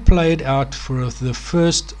just want to play it out for the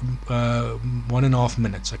first 1.5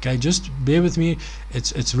 minutes. Okay, just bear with me.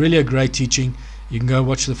 It's really a great teaching. You can go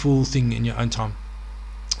watch the full thing in your own time.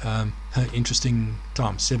 Interesting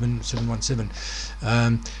time, 717.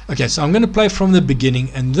 Okay, so I'm going to play from the beginning,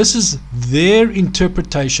 and this is their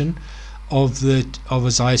interpretation of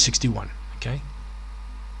Isaiah 61. Okay.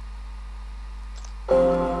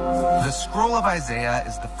 The scroll of Isaiah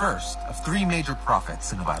is the first of 3 major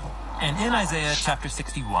prophets in the Bible. And in Isaiah chapter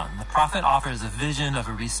 61, the prophet offers a vision of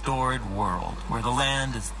a restored world where the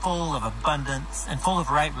land is full of abundance and full of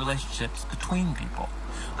right relationships between people.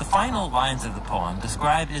 The final lines of the poem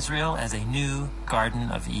describe Israel as a new Garden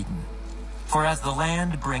of Eden. For as the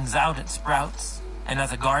land brings out its sprouts, and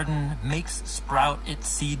as a garden makes sprout its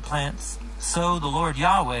seed plants, so the Lord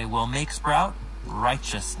Yahweh will make sprout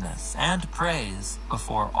righteousness and praise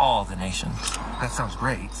before all the nations. That sounds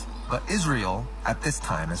great, but Israel at this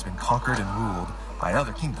time has been conquered and ruled by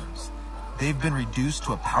other kingdoms. They've been reduced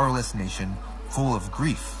to a powerless nation full of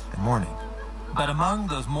grief and mourning. But among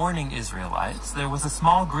those mourning Israelites, there was a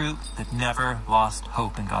small group that never lost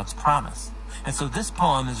hope in God's promise. And so this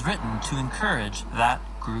poem is written to encourage that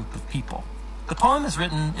group of people. The poem is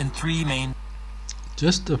written in 3 main...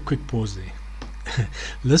 Just a quick pause there.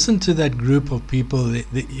 Listen to that group of people.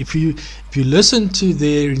 If you listen to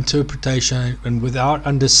their interpretation and without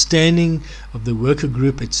understanding of the worker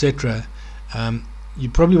group, etc., you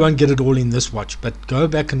probably won't get it all in this watch, but go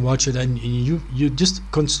back and watch it, and you just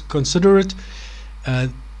consider it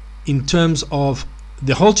in terms of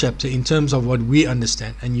the whole chapter, in terms of what we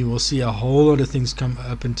understand, and you will see a whole lot of things come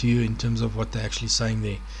up into you in terms of what they're actually saying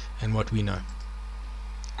there and what we know.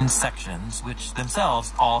 Sections, which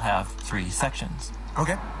themselves all have 3 sections.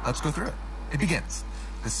 Okay, let's go through it. It begins,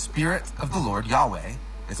 "The Spirit of the Lord Yahweh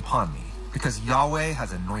is upon me, because Yahweh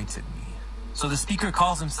has anointed me." So the speaker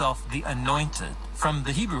calls himself the Anointed, from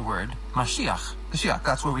the Hebrew word Mashiach. Mashiach,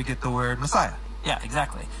 that's where we get the word Messiah. Yeah,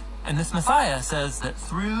 exactly. And this Messiah says that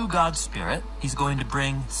through God's Spirit, he's going to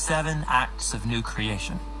bring 7 acts of new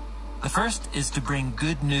creation. The first is to bring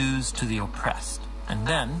good news to the oppressed, and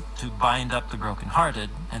then to bind up the brokenhearted,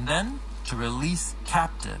 and then to release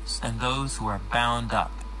captives and those who are bound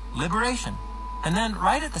up. Liberation. And then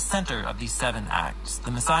right at the center of these 7 acts,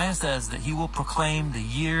 the Messiah says that he will proclaim the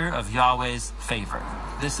year of Yahweh's favor.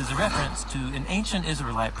 This is a reference to an ancient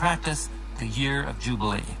Israelite practice, the year of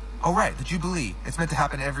Jubilee. Oh right, the Jubilee. It's meant to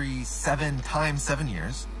happen every 7 times 7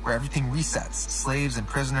 years, where everything resets. Slaves and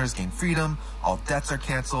prisoners gain freedom, all debts are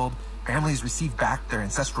canceled, families receive back their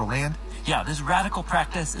ancestral land. Yeah, this radical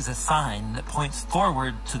practice is a sign that points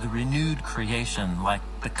forward to the renewed creation, like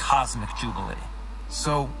the cosmic Jubilee.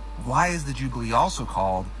 So why is the Jubilee also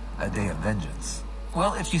called a day of vengeance?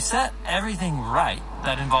 Well, if you set everything right,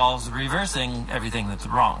 that involves reversing everything that's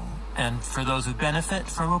wrong. And for those who benefit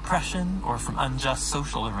from oppression or from unjust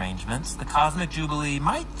social arrangements, the cosmic Jubilee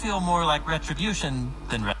might feel more like retribution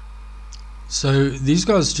than So these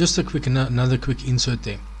guys, just another quick insert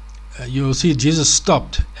there. You'll see Jesus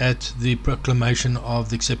stopped at the proclamation of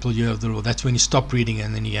the acceptable year of the Lord. That's when he stopped reading,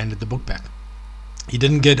 and then he handed the book back. He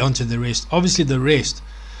didn't get onto the rest. Obviously the rest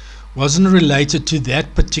wasn't related to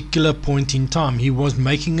that particular point in time. He was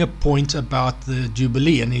making a point about the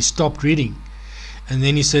Jubilee, and he stopped reading, and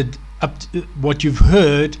then he said, what you've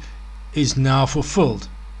heard is now fulfilled.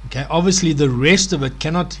 Okay, obviously the rest of it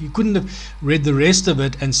he couldn't have read the rest of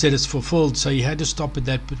it and said it's fulfilled, so he had to stop at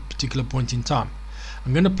that particular point in time.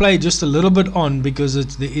 I'm going to play just a little bit on, because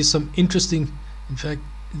there is some interesting, in fact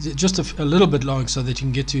just a little bit long, so that you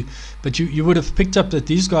can get to, but you would have picked up that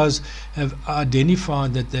these guys have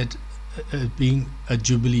identified that being a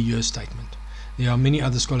Jubilee year statement. There are many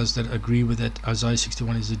other scholars that agree with that Isaiah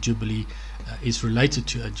 61 is a Jubilee, is related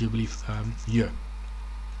to a Jubilee year.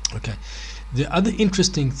 Okay, the other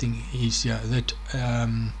interesting thing is that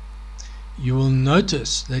you will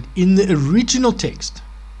notice that in the original text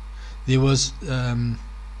there was let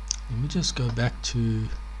me just go back to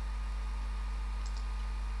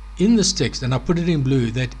in this text, and I put it in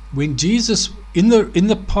blue, that when Jesus in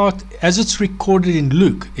the part as it's recorded in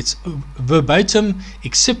Luke, it's verbatim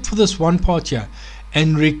except for this one part here,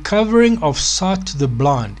 and recovering of sight to the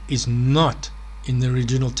blind is not in the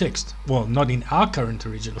original text. Well, not in our current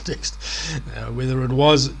original text. Whether it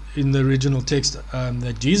was in the original text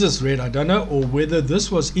that Jesus read, I don't know, or whether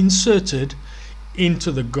this was inserted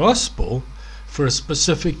into the gospel for a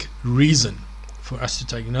specific reason for us to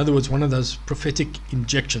take. In other words, one of those prophetic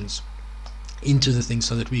injections into the thing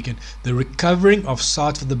so that we can, the recovering of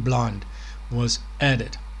sight for the blind was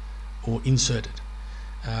added or inserted.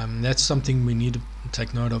 That's something we need to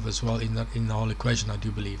take note of as well in the whole equation, I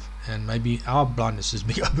do believe. And maybe our blindness is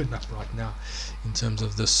being opened up right now in terms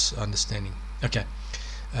of this understanding. Okay.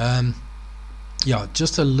 Yeah,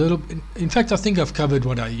 just a little. In fact, I think I've covered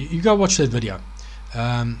what you go watch that video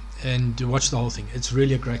and watch the whole thing. It's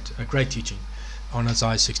really a great teaching on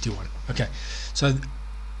Isaiah 61. Okay, so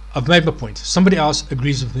I've made my point. Somebody else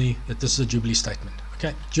agrees with me that this is a Jubilee statement.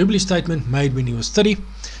 Okay, Jubilee statement made when he was 30,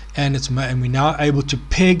 and we're now able to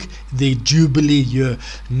peg the Jubilee year.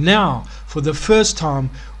 Now, for the first time,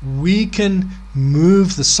 we can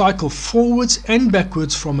move the cycle forwards and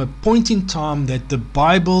backwards from a point in time that the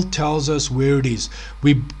Bible tells us where it is.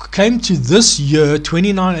 We came to this year,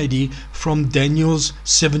 29 AD, from Daniel's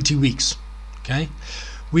 70 weeks. Okay,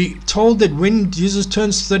 we told that when Jesus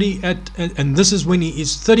turns 30, and this is when he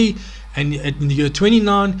is 30, and in the year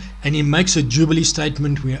 29, and he makes a Jubilee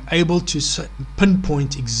statement, we are able to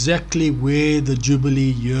pinpoint exactly where the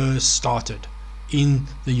Jubilee year started. In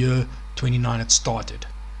the year 29 it started.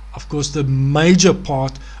 Of course, the major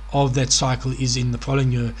part of that cycle is in the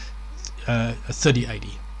following year, 30 AD.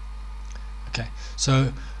 Okay,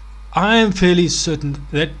 so I am fairly certain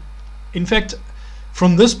that, in fact,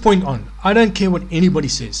 from this point on, I don't care what anybody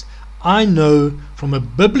says. I know from a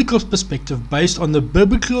biblical perspective, based on the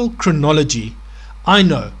biblical chronology, I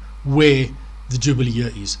know where the Jubilee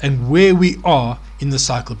year is and where we are in the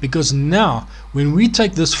cycle. Because now, when we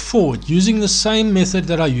take this forward, using the same method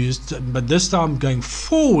that I used, but this time going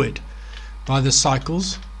forward by the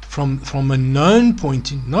cycles from a known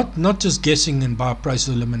point, not just guessing and by process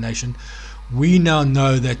of elimination, we now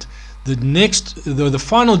know that the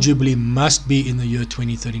final Jubilee must be in the year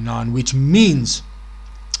 2039, which means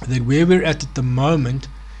that where we're at the moment,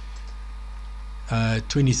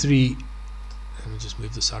 23, let me just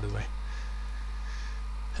move this out of the way,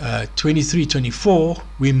 23, 24,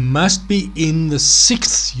 we must be in the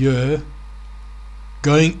 6th year,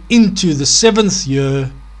 going into the 7th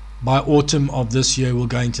year. By autumn of this year we'll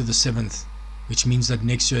go into the 7th, which means that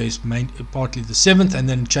next year is partly the 7th, and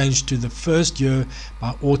then change to the 1st year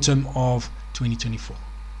by autumn of 2024.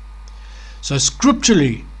 So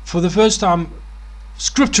scripturally, for the first time,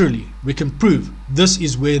 scripturally we can prove this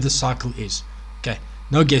is where the cycle is. Okay,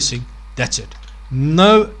 no guessing, that's it.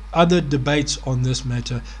 No other debates on this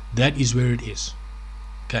matter. That is where it is.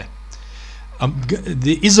 Okay,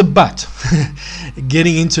 there is a but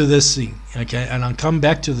getting into this thing. Okay, and I'll come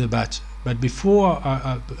back to the but before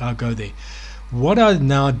I go there, what I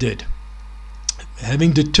now did,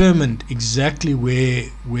 having determined exactly where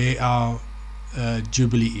our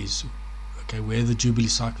Jubilee is, okay, where the Jubilee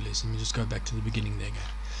cycle is. Let me just go back to the beginning there again.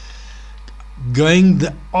 Going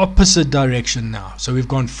the opposite direction now. So we've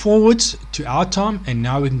gone forwards to our time, and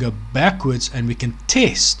now we can go backwards and we can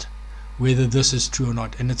test whether this is true or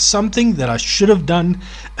not. And it's something that I should have done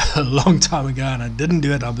a long time ago, and I didn't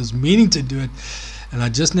do it. I was meaning to do it, and I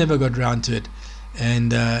just never got around to it.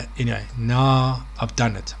 And anyway, now I've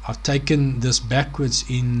done it. I've taken this backwards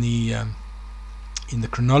in the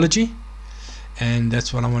chronology, and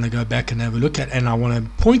that's what I want to go back and have a look at. And I want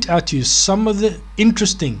to point out to you some of the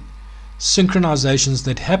interesting synchronizations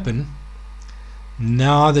that happen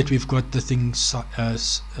now that we've got the things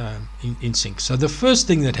in sync. So the first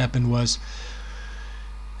thing that happened was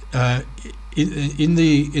in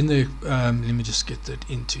the let me just get that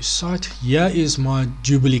into sight. Here is my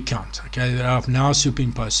Jubilee count, okay, that I've now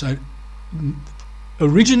superimposed. So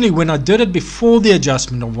originally, when I did it before the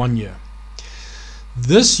adjustment of 1 year,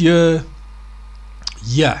 this year,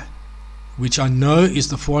 which I know is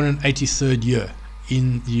the 483rd year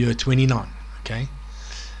in the year 29, okay,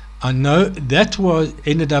 I know that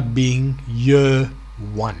ended up being year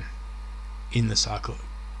 1 in the cycle,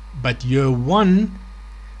 but year 1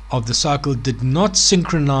 of the cycle did not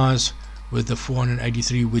synchronize with the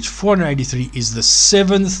 483, which 483 is the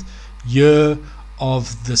 7th year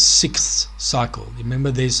of the 6th cycle.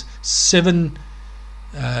 Remember, there's 7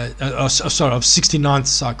 of 69th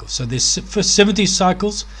cycle. So there's first 70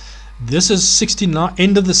 cycles. This is 69,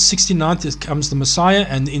 end of the 69th comes the Messiah,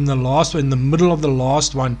 and in the last one, in the middle of the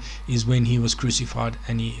last one, is when he was crucified,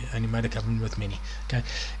 and he made a covenant with many. Okay,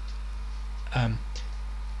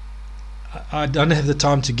 I don't have the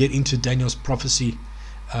time to get into Daniel's prophecy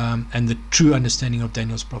and the true understanding of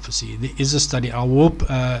Daniel's prophecy. There is a study. I will.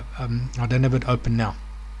 I don't have it open now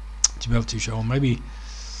to be able to show. Or maybe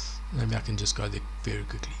I can just go there very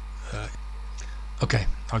quickly. Okay,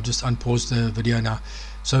 I'll just unpause the video now.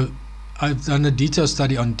 So I've done a detailed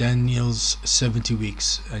study on Daniel's 70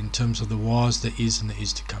 weeks in terms of the was, the is, and the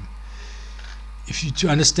is to come. If you to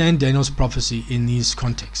understand Daniel's prophecy in these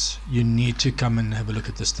contexts, you need to come and have a look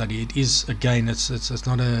at the study. It is, again, it's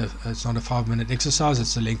not a 5-minute exercise.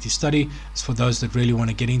 It's a lengthy study. It's for those that really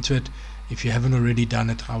want to get into it. If you haven't already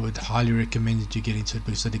done it, I would highly recommend that you get into it,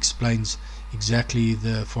 because it explains exactly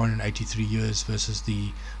the 483 years versus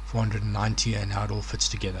the 490 and how it all fits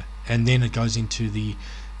together. And then it goes into the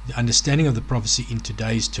understanding of the prophecy in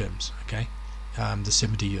today's terms, okay, the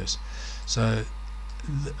 70 years. So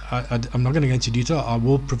I'm not going to go into detail. I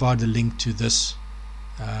will provide a link to this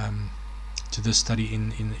study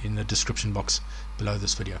in the description box below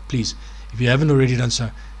this video. Please, if you haven't already done so,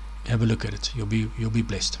 have a look at it. You'll be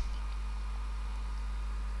blessed.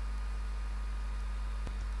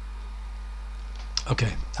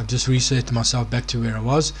 Okay, I've just reset myself back to where I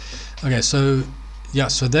was. Okay, so yeah,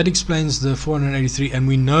 so that explains the 483, and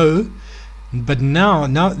we know, but now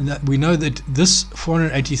that we know that this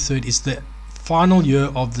 483rd is the final year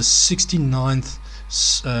of the 69th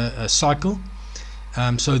cycle,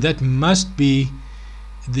 so that must be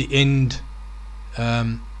the end.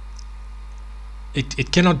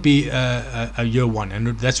 It cannot be a year one,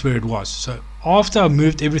 and that's where it was. So after I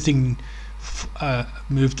moved everything,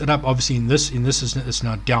 moved it up, obviously in this it's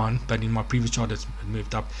now down, but in my previous chart it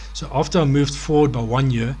moved up. So after I moved forward by 1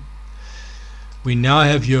 year, we now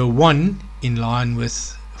have year one in line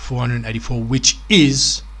with 484, which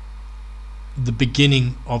is the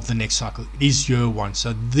beginning of the next cycle. It is year one.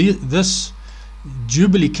 So this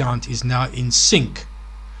Jubilee count is now in sync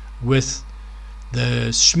with the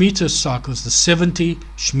Shemitah cycles, the 70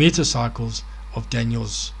 Shemitah cycles of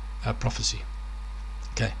Daniel's prophecy.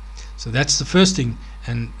 Okay, so that's the first thing,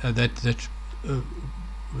 and that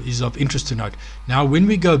is of interest to note. Now when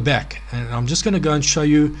we go back, and I'm just going to go and show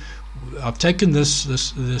you, I've taken this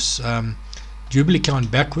Jubilee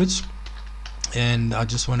count backwards, and I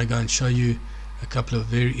just want to go and show you a couple of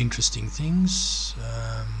very interesting things.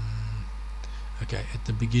 Okay, at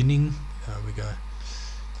the beginning, we go.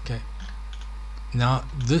 Okay, now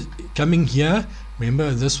coming here,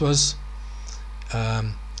 remember this was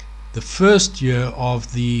the first year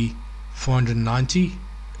of the 490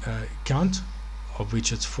 count, of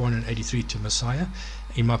which it's 483 to Messiah.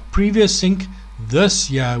 In my previous sync, this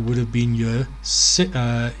year would have been year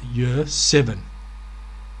 7.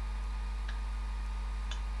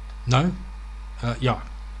 No, yeah,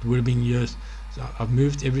 it would have been years. So I've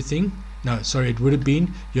moved everything. No, sorry, it would have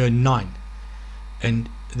been year 9, and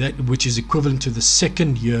that, which is equivalent to the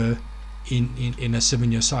second year in a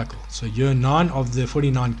 7-year cycle. So year 9 of the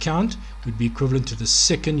 49 count would be equivalent to the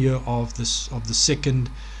second year of the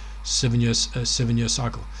second 7-year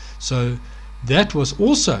cycle. So that was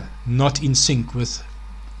also not in sync with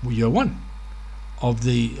year 1 of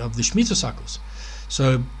the Shemitah cycles.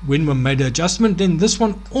 So when we made an adjustment, then this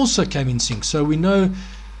one also came in sync. So we know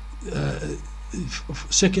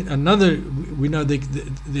we know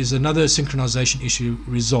there's another synchronization issue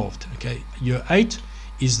resolved. Okay, year 8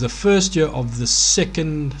 is the first year of the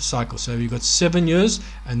second cycle. So we've got 7 years,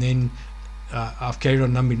 and then I've carried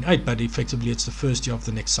on numbering 8, but effectively it's the first year of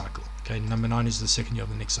the next cycle. Okay, number 9 is the second year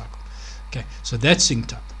of the next cycle. Okay, so that's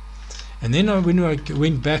synced up. And then when I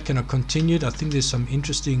went back and I continued, I think there's some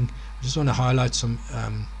interesting. I just want to highlight some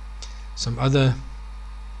other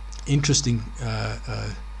interesting.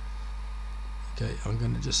 Okay, I'm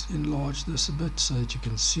going to just enlarge this a bit so that you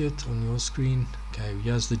can see it on your screen. Okay,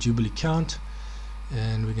 here's the Jubilee count,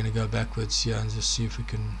 and we're going to go backwards here and just see if we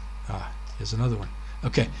can. Here's another one.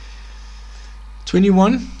 Okay,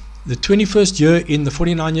 21. The 21st year in the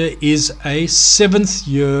 49 year is a 7th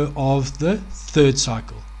year of the 3rd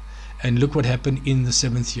cycle. And look what happened in the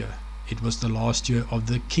 7th year. It was the last year of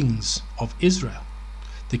the kings of Israel.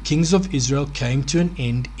 The kings of Israel came to an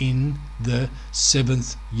end in the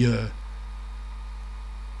 7th year.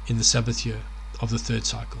 In the 7th year of the 3rd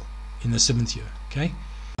cycle. In the 7th year. Okay.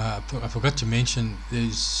 I forgot to mention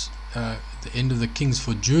there's the end of the kings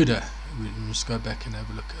for Judah. We'll just go back and have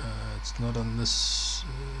a look. It's not on this.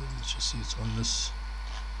 Let's just see. It's on this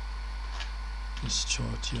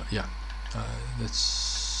chart here. Yeah.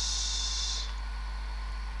 Let's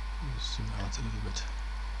zoom out a little bit.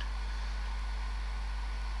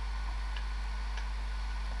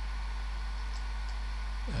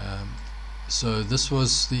 So this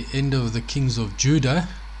was the end of the kings of Judah,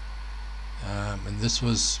 and this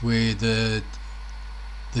was where the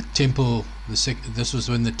temple, this was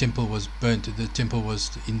when the temple was burnt. The temple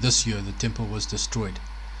was, in this year, the temple was destroyed.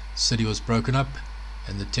 The city was broken up,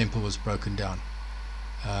 and the temple was broken down.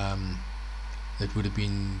 That would have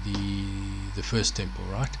been the first temple,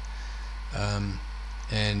 right?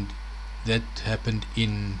 And that happened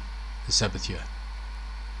in the Sabbath year.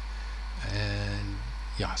 And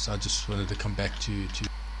yeah, so I just wanted to come back to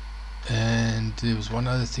and there was one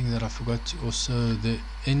other thing that I forgot to, also the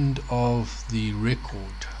end of the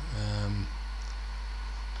record.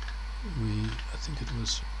 I think it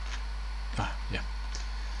was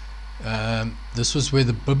this was where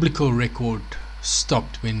the biblical record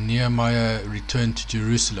stopped, when Nehemiah returned to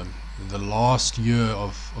Jerusalem. The last year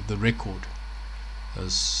of the record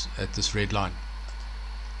was at this red line,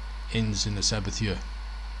 ends in the Sabbath year.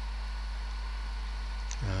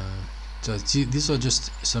 So these are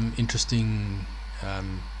just some interesting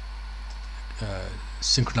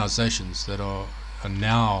synchronizations that are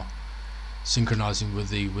now synchronizing with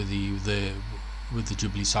the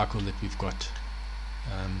Jubilee cycle that we've got.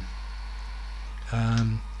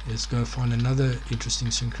 Let's go find another interesting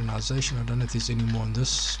synchronization. I don't know if there's any more on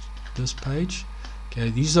this page. Okay,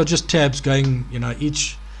 these are just tabs going,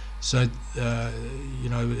 each. So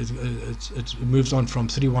it moves on from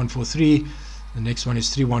 3143. The next one is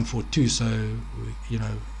 3142. So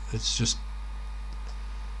it's just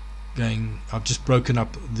going. I've just broken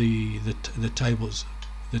up the table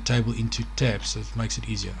into tabs, so it makes it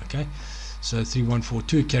easier. Okay, so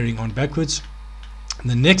 3142 carrying on backwards. And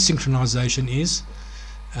the next synchronization is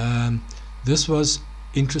this was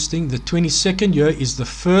interesting. The 22nd year is the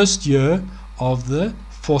first year of the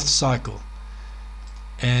 4th cycle,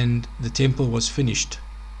 and the temple was finished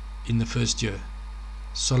in the first year.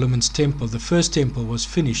 Solomon's temple, the first temple, was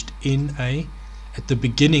finished at the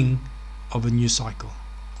beginning of a new cycle.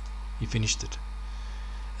 He finished it.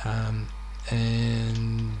 And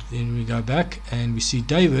then we go back and we see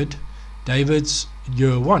David's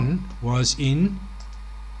year 1 was in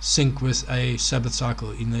sync with a Sabbath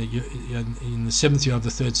cycle in the 7th year of the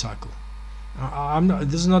 3rd cycle.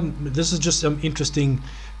 This is just some interesting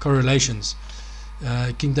correlations.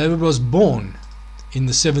 King David was born in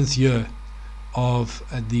the 7th year of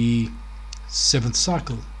the 7th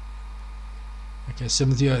cycle. Okay,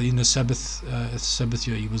 7th year in the Sabbath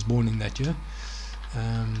year. He was born in that year.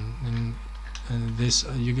 And this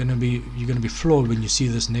you're going to be floored when you see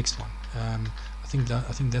this next one. I think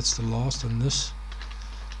that's the last on this.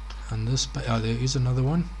 There is another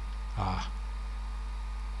one.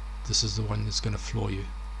 This is the one that's going to floor you.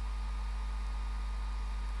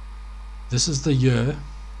 This is the year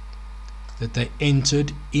that they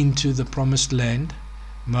entered into the promised land.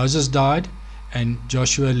 Moses died and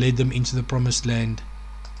Joshua led them into the promised land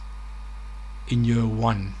in year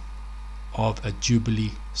 1 of a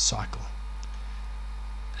Jubilee cycle.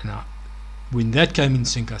 And when that came in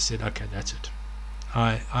sync, I said, okay, that's it.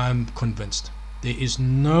 I'm convinced. There is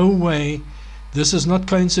no way. This is not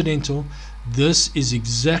coincidental. This is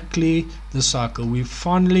exactly the cycle. We've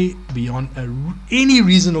finally, beyond any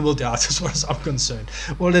reasonable doubt, as far as I'm concerned,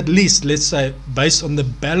 well, at least, let's say, based on the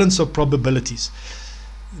balance of probabilities,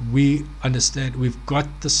 we understand. We've got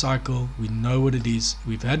the cycle. We know what it is.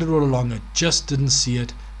 We've had it all along. I just didn't see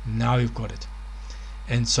it. Now we've got it.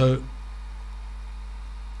 And so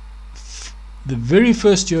the very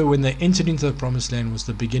first year when they entered into the promised land was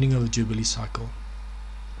the beginning of the Jubilee cycle.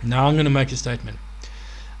 Now I'm going to make a statement.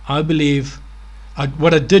 I believe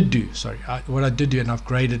what I did do, and I've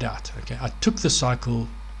graded out. Okay, I took the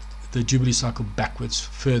Jubilee cycle backwards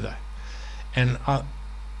further, and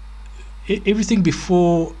everything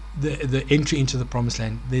before the entry into the promised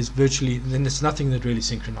land, there's nothing that really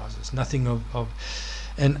synchronizes, nothing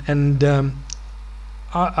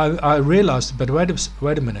I realized, but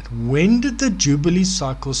wait a minute, when did the Jubilee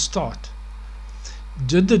cycle start?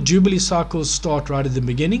 Did the Jubilee cycle start right at the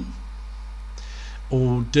beginning?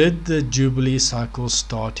 Or did the Jubilee cycle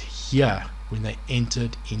start here when they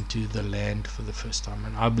entered into the land for the first time?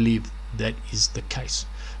 And I believe that is the case,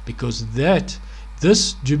 because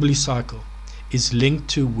this Jubilee cycle is linked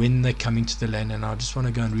to when they come into the land. And I just want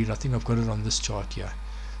to go and read. I think I've got it on this chart here.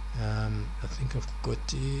 I think I've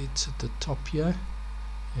got it at the top here.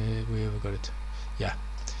 Where have I got it? Yeah.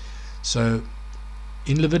 So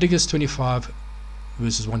in Leviticus 25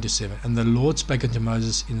 verses 1 to 7, and the Lord spake unto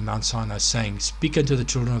Moses in the Mount Sinai, saying, Speak unto the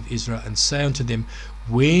children of Israel, and say unto them,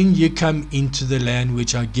 When ye come into the land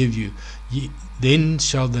which I give you, then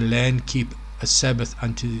shall the land keep a Sabbath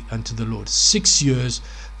unto the Lord. 6 years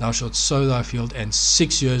thou shalt sow thy field, and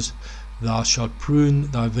 6 years thou shalt prune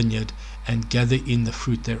thy vineyard, and gather in the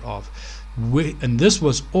fruit thereof. And this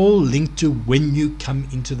was all linked to when you come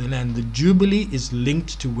into the land. The Jubilee is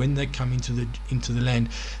linked to when they come into the land,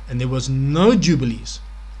 and there was no Jubilees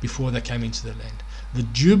before they came into the land. The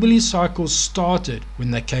Jubilee cycle started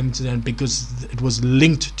when they came into the land because it was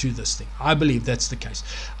linked to this thing. I believe that's the case.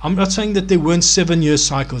 I'm not saying that there weren't 7-year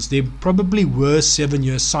cycles. There probably were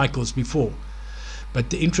 7-year cycles before. But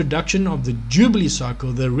the introduction of the Jubilee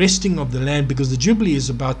cycle, the resting of the land, because the Jubilee is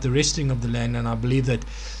about the resting of the land, and I believe that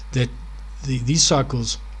these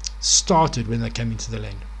cycles started when they came into the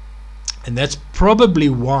land. And that's probably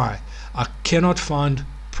why I cannot find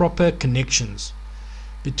proper connections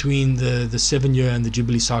between the 7-year and the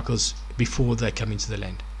Jubilee cycles before they come into the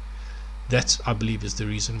land. That, I believe, is the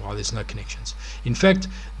reason why there's no connections. In fact,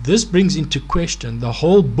 this brings into question the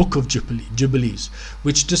whole book of Jubilees,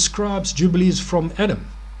 which describes Jubilees from Adam.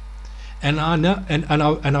 And I know, and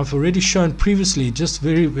I've already shown previously, just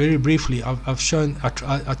very briefly, I've shown,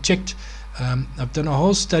 I checked, I've done a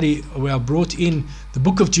whole study where I brought in the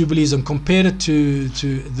book of Jubilees and compared it to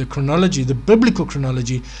the chronology, the biblical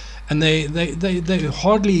chronology, and they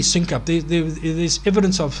hardly sync up. There's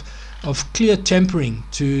evidence of clear tampering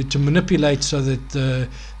to manipulate so that the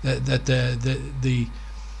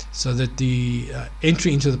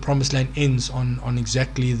entry into the promised land ends on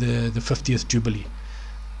exactly the 50th Jubilee,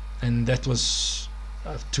 and that was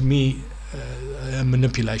to me a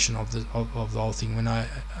manipulation of the whole thing. When I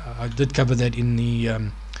did cover that in the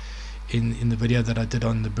video that I did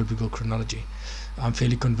on the biblical chronology, I'm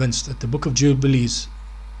fairly convinced that the book of Jubilees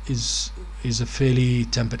is a fairly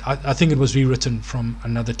tempered. I think it was rewritten from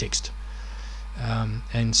another text,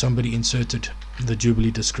 and somebody inserted the Jubilee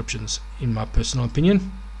descriptions, in my personal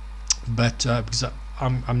opinion. But because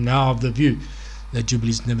I'm now of the view that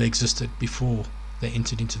Jubilees never existed before they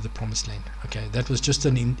entered into the promised land. Okay, that was just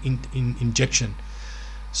an injection.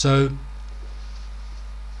 So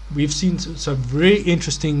we've seen some very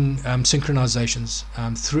interesting synchronizations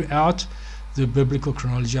throughout the biblical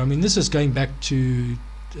chronology. I mean, this is going back to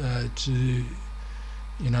the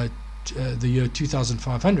year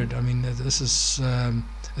 2500. I mean, this is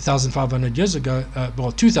 1,500 years ago,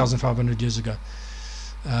 well, 2,500 years ago.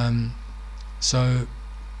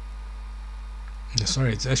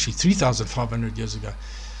 Sorry, it's actually 3,500 years ago,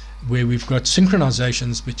 where we've got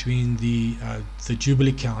synchronizations between the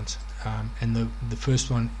Jubilee count and the first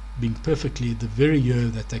one being perfectly the very year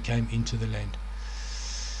that they came into the land.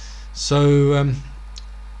 So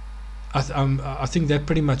I think that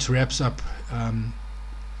pretty much wraps up. I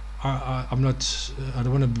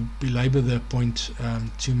don't want to belabor the point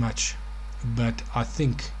too much, but I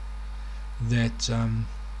think that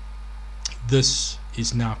this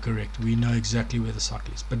is now correct. We know exactly where the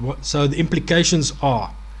cycle is. But so the implications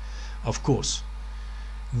are, of course,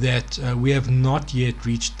 that we have not yet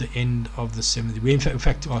reached the end of the 7th. We in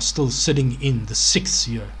fact are still sitting in the 6th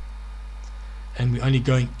year, and we're only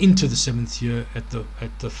going into the 7th year at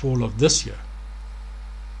the fall of this year.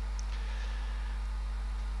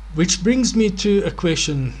 Which brings me to a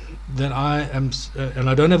question that I am, and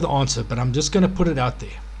I don't have the answer, but I'm just going to put it out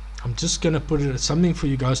there. I'm just going to put it as something for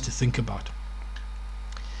you guys to think about.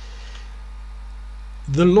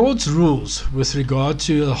 The Lord's rules with regard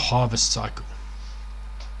to the harvest cycle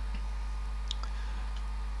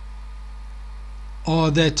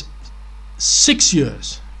are that 6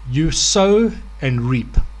 years you sow and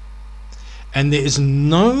reap, and there is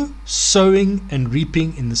no sowing and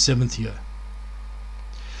reaping in the 7th year.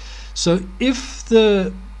 So if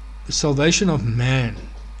the salvation of man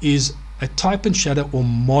is a type and shadow, or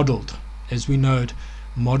modeled, as we know it,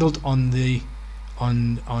 modeled on the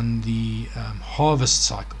harvest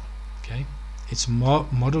cycle, okay, it's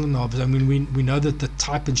modeled on the harvest. I mean, we know that the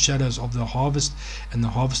type and shadows of the harvest and the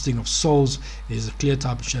harvesting of souls is a clear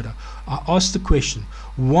type and shadow. I ask the question,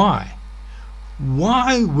 why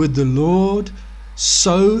would the Lord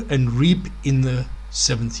sow and reap in the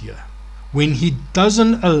 7th year when he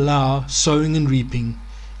doesn't allow sowing and reaping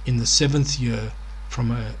in the 7th year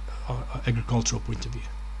from a agricultural point of view?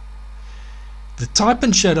 The type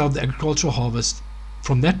and shadow of the agricultural harvest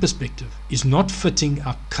from that perspective is not fitting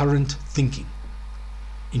our current thinking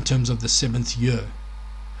in terms of the 7th year.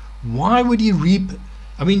 Why would he reap?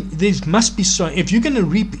 I mean, there must be sowing. If you're going to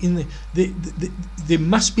reap in there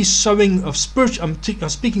must be sowing of spiritual. I'm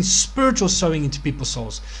speaking spiritual sowing into people's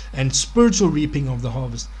souls and spiritual reaping of the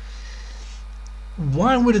harvest.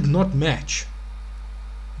 Why would it not match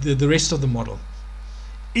the rest of the model?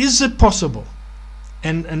 Is it possible?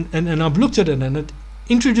 And I've looked at it, and it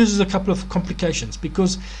introduces a couple of complications,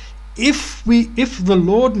 because if the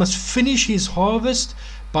Lord must finish his harvest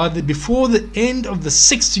before the end of the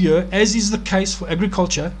 6th year, as is the case for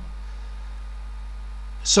agriculture,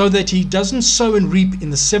 so that he doesn't sow and reap in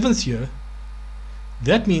the 7th year,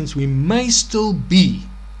 that means we may still be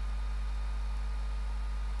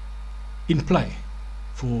in play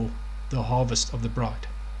for the harvest of the bride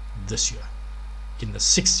this year, in the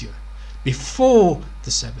 6th year, before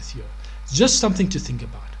the Sabbath year. Just something to think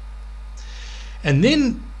about. And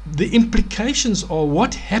then the implications are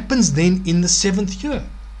what happens then in the 7th year.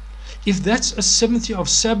 If that's a 7th year of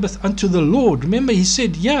Sabbath unto the Lord, remember he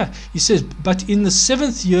said, he says, but in the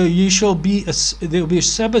 7th year there will be a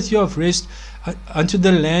Sabbath year of rest unto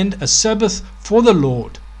the land, a Sabbath for the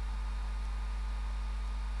Lord.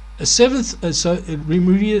 A seventh,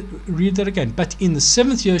 read that again. But in the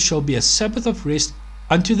 7th year shall be a Sabbath of rest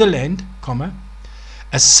unto the land, comma,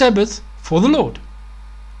 a Sabbath for the Lord.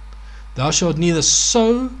 Thou shalt neither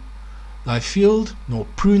sow thy field nor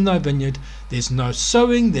prune thy vineyard. There's no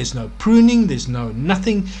sowing, there's no pruning, there's no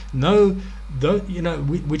nothing,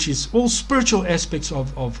 which is all spiritual aspects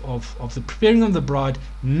of the preparing of the bride.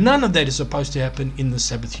 None of that is supposed to happen in the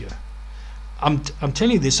Sabbath year. I'm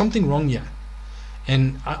telling you, there's something wrong here.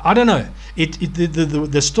 And I don't know.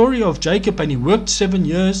 The story of Jacob, and he worked 7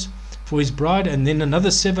 years for his bride, and then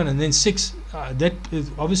another 7, and then 6. That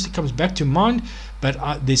obviously comes back to mind, but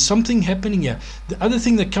there's something happening here. The other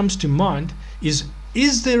thing that comes to mind is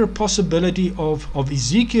there a possibility of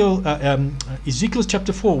Ezekiel, Ezekiel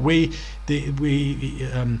chapter 4, where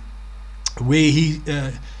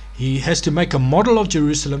he has to make a model of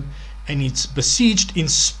Jerusalem, and it's besieged in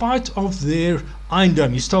spite of their iron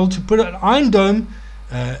dome. He's told to put an iron dome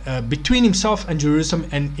between himself and Jerusalem,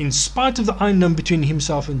 and in spite of the iron dome between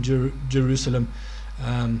himself and Jerusalem,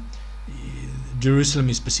 Jerusalem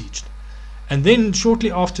is besieged. And then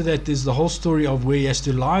shortly after that, there's the whole story of where he has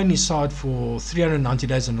to lie on his side for 390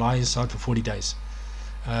 days and lie on his side for 40 days.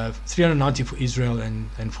 390 for Israel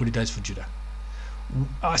and 40 days for Judah.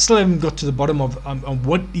 I still haven't got to the bottom of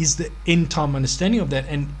what is the end time understanding of that,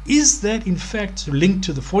 and is that in fact linked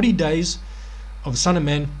to the 40 days of the Son of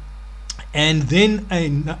Man, and then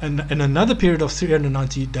another period of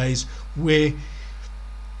 390 days where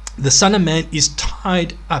the Son of Man is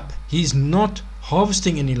tied up. He's not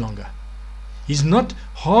harvesting any longer. He's not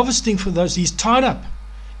harvesting for those. He's tied up.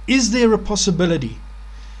 Is there a possibility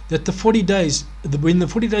that the 40 days, when the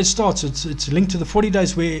 40 days starts, it's linked to the 40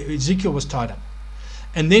 days where Ezekiel was tied up,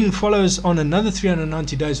 and then follows on another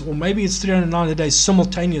 390 days, or maybe it's 390 days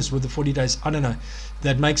simultaneous with the 40 days, I don't know,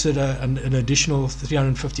 that makes it an additional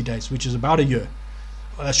 350 days, which is about a year,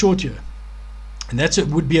 a short year, and it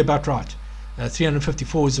would be about right.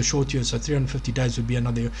 354 is a short year, so 350 days would be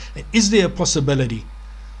another year. And is there a possibility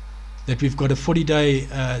that we've got a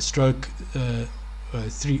 40-day stroke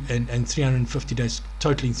 350 days,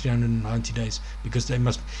 totaling 390 days, because they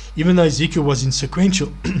must, even though Ezekiel was in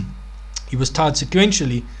sequential, he was tied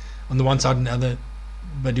sequentially on the one side and the other,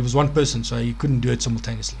 but he was one person, so he couldn't do it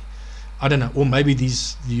simultaneously. I don't know, or maybe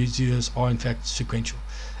these years are in fact sequential,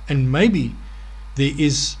 and maybe there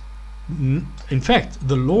is, in fact,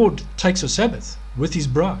 the Lord takes a Sabbath with his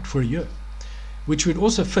bride for a year, which would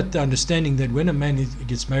also fit the understanding that when a man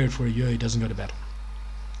gets married for a year, he doesn't go to battle.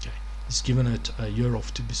 Okay, he's given it a year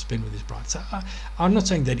off to be spent with his bride. So I'm not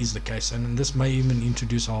saying that is the case, and this may even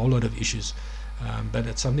introduce a whole lot of issues, but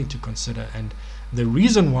it's something to consider. And the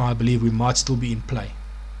reason why I believe we might still be in play,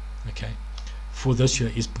 okay, for this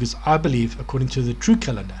year is because I believe, according to the true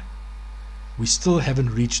calendar, we still haven't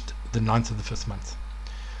reached the 9th of the 5th month,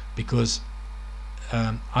 because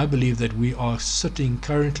I believe that we are sitting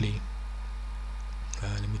currently,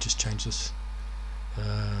 let me just change this,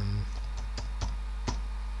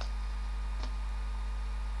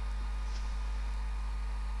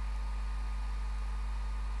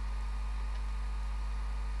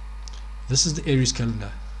 this is the Aries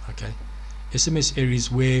calendar, okay, SMS Aries,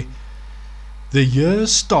 where the year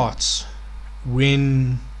starts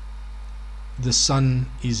when the sun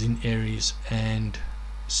is in Aries and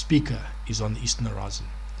Speaker is on the eastern horizon.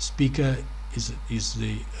 Speaker is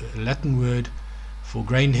the Latin word for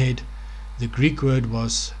grain head. The Greek word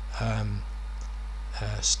was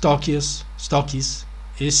stachys,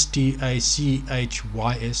 S-T-A-C-H-Y-S,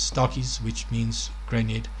 stachys, which means grain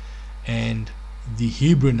head, and the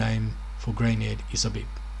Hebrew name for grain head is Abib.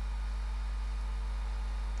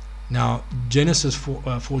 Now, Genesis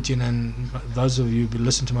 14, and those of you who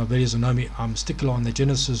listen to my videos and know me, I'm stickler on the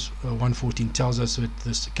Genesis 1:14 tells us that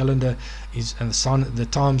this calendar is, and the sun, the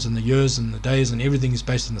times and the years and the days and everything is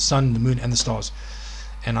based on the sun, the moon, and the stars.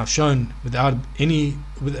 And I've shown beyond any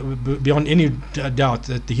doubt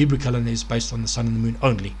that the Hebrew calendar is based on the sun and the moon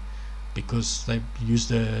only, because they use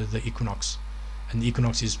the equinox, and the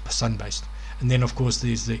equinox is sun based. And then of course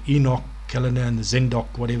there's the Enoch calendar and the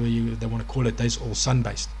Zendok, whatever they want to call it, they're all sun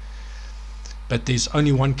based. But there's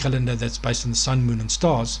only one calendar that's based on the sun, moon, and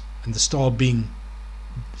stars, and the star being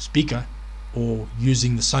Speaker, or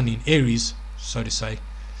using the sun in Aries, so to say,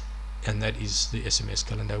 and that is the SMS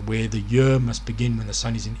calendar, where the year must begin when the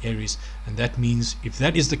sun is in Aries. And that means, if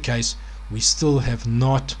that is the case, we still have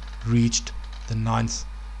not reached the 9th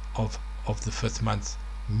of the 5th month,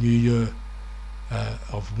 New Year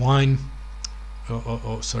of wine,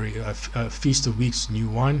 sorry, Feast of Weeks, new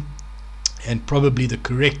wine, and probably the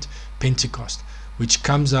correct Pentecost, which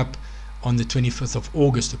comes up on the 25th of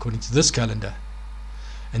August according to this calendar.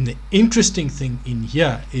 And the interesting thing in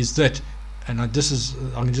here is that, and I'm just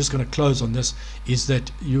going to close on this, is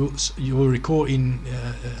that you will recall in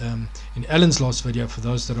Alan's last video, for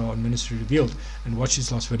those that are on Ministry Revealed and watch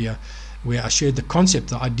his last video, where I shared the concept,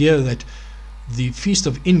 the idea that the Feast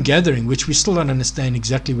of Ingathering, which we still don't understand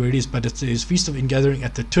exactly where it is, but it is Feast of Ingathering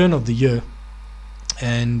at the turn of the year,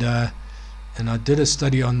 and I did a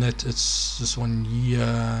study on that. It's this 1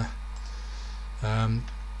 year,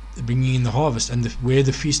 bringing in the harvest, and where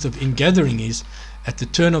the Feast of Ingathering is at the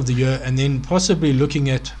turn of the year, and then possibly looking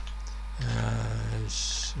at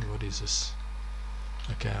what is this?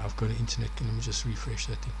 Okay, I've got an internet. Let me just refresh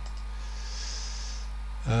that thing.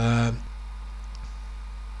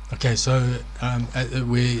 Okay, so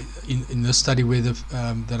we in this study where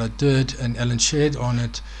that I did, and Alan shared on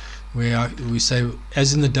it, where we say,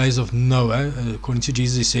 as in the days of Noah, according to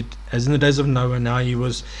Jesus, he said, as in the days of Noah. Now he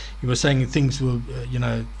was saying things will,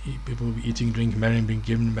 people will be eating, drinking, marrying, being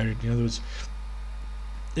given married. In other words,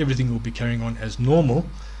 everything will be carrying on as normal.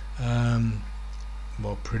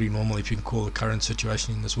 Well, pretty normal, if you can call the current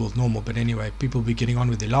situation in this world normal, but anyway, people will be getting on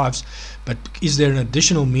with their lives. But is there an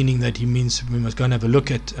additional meaning that he means we must go and have a look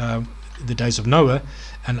at the days of Noah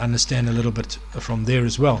and understand a little bit from there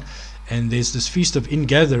as well? And there's this Feast of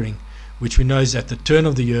Ingathering, which we know is at the turn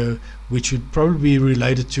of the year, which would probably be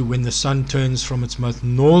related to when the sun turns from its most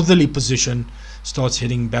northerly position, starts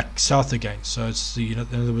heading back south again. So it's the, in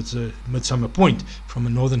other words, a midsummer point from a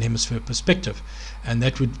northern hemisphere perspective, and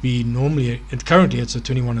that would be normally, and currently it's the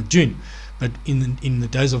 21 of June, but in the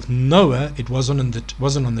days of Noah it wasn't on the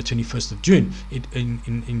 21st of June.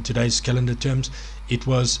 In today's calendar terms, it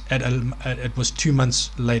was it was 2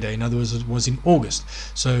 months later. In other words, it was in August.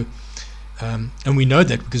 So and we know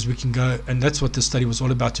that because we can go, and that's what the study was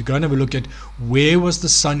all about, to go and have a look at where was the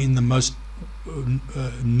sun in the most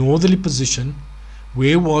northerly position.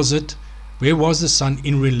 Where was it? Where was the sun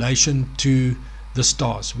in relation to the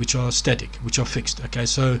stars, which are static, which are fixed? Okay,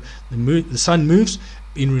 so the sun moves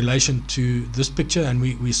in relation to this picture, and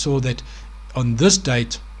we saw that on this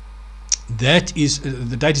date, that is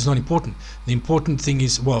the date is not important. The important thing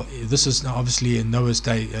is, well, this is now obviously in Noah's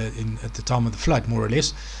day, at the time of the flood, more or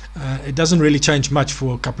less. It doesn't really change much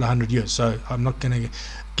for a couple of 100 years, so I'm not going to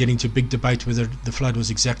get into a big debate whether the flood was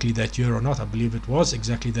exactly that year or not. I believe it was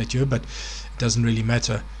exactly that year, but it doesn't really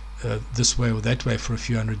matter this way or that way for a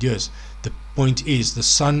few 100 years. The point is, the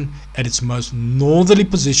sun at its most northerly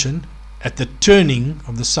position at the turning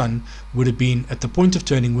of the sun would have been, at the point of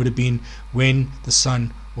turning, would have been when the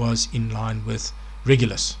sun was in line with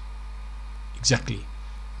Regulus. Exactly.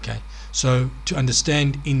 Okay, so to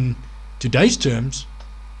understand in today's terms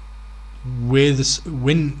where this,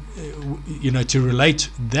 when to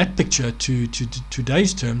relate that picture to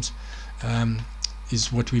today's terms,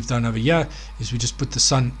 is what we've done over here, is we just put the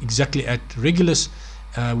sun exactly at Regulus,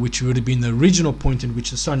 which would have been the original point in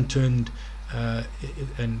which the sun turned,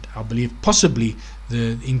 and I believe possibly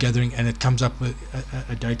the ingathering, and it comes up with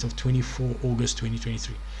a date of 24 August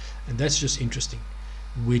 2023. And that's just interesting,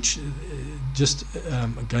 which just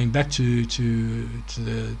going back to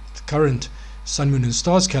the current sun, moon and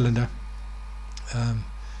stars calendar,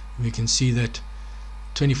 we can see that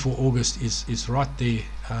 24 August is right there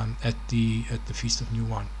at the Feast of New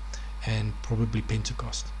Wine, and probably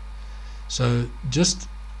Pentecost. So just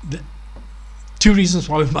the two reasons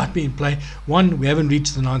why we might be in play. One, we haven't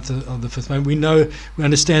reached the 9th of the 5th month. We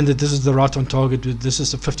understand that this is the right on target. This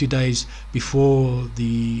is the 50 days before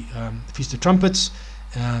the Feast of Trumpets,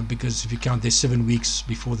 because if you count, there's 7 weeks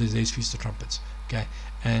before there's Feast of Trumpets. Okay,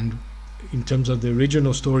 and in terms of the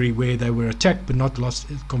original story where they were attacked but not lost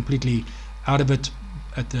completely out of it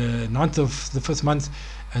at the 9th of the 5th month,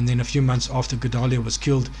 and then a few months after Gedalia was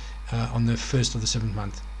killed on the 1st of the 7th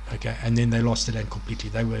month. Okay, and then they lost the land completely.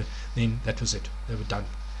 That was it. They were done.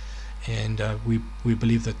 And we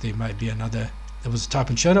believe that there might be another. There was a type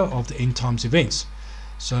and shadow of the end times events.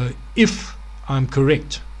 So if I'm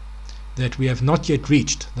correct that we have not yet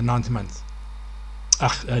reached the 9th month,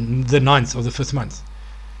 the 9th of the 5th month,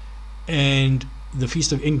 and the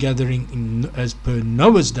Feast of Ingathering, as per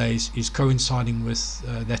Noah's days, is coinciding with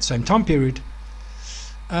that same time period,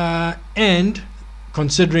 and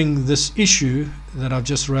considering this issue that I've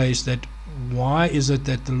just raised, that why is it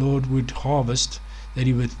that the Lord would harvest, that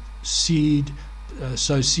he would seed,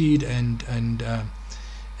 sow seed and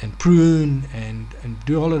prune and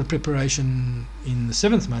do a whole lot of preparation in the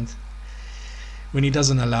 7th month, when he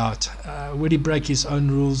doesn't allow it, would he break his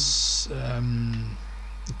own rules?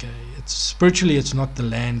 Okay, it's spiritually, it's not the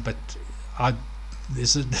land, but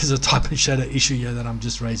there's a type and shadow issue here that I'm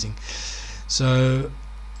just raising. So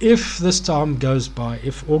if this time goes by,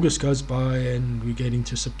 if August goes by and we get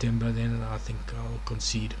into September, then I think I'll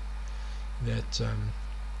concede that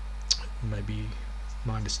maybe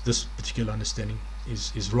this particular understanding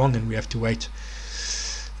is wrong, and we have to wait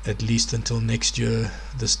at least until next year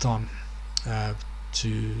this time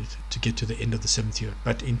to get to the end of the 7th year.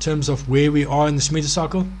 But in terms of where we are in the Shemitah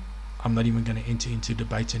cycle, I'm not even going to enter into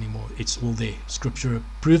debate anymore. It's all there. Scripture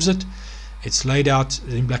proves it. It's laid out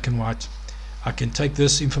in black and white. I can take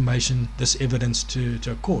this information, this evidence to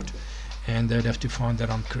a court, and they'd have to find that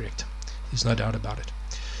I'm correct. There's no doubt about it.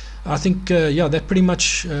 I think yeah, that pretty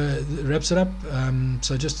much wraps it up.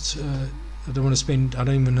 So just I don't want to spend, I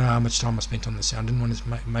don't even know how much time I spent on this. I didn't want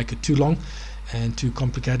to make it too long and too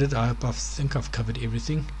complicated. I think I've covered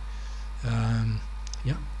everything.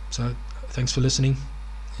 Yeah, so thanks for listening,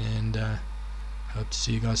 and I hope to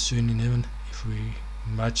see you guys soon in heaven. If we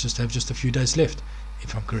might just have just a few days left,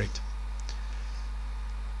 if I'm correct.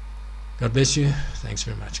 God bless you. Thanks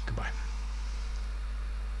very much. Goodbye.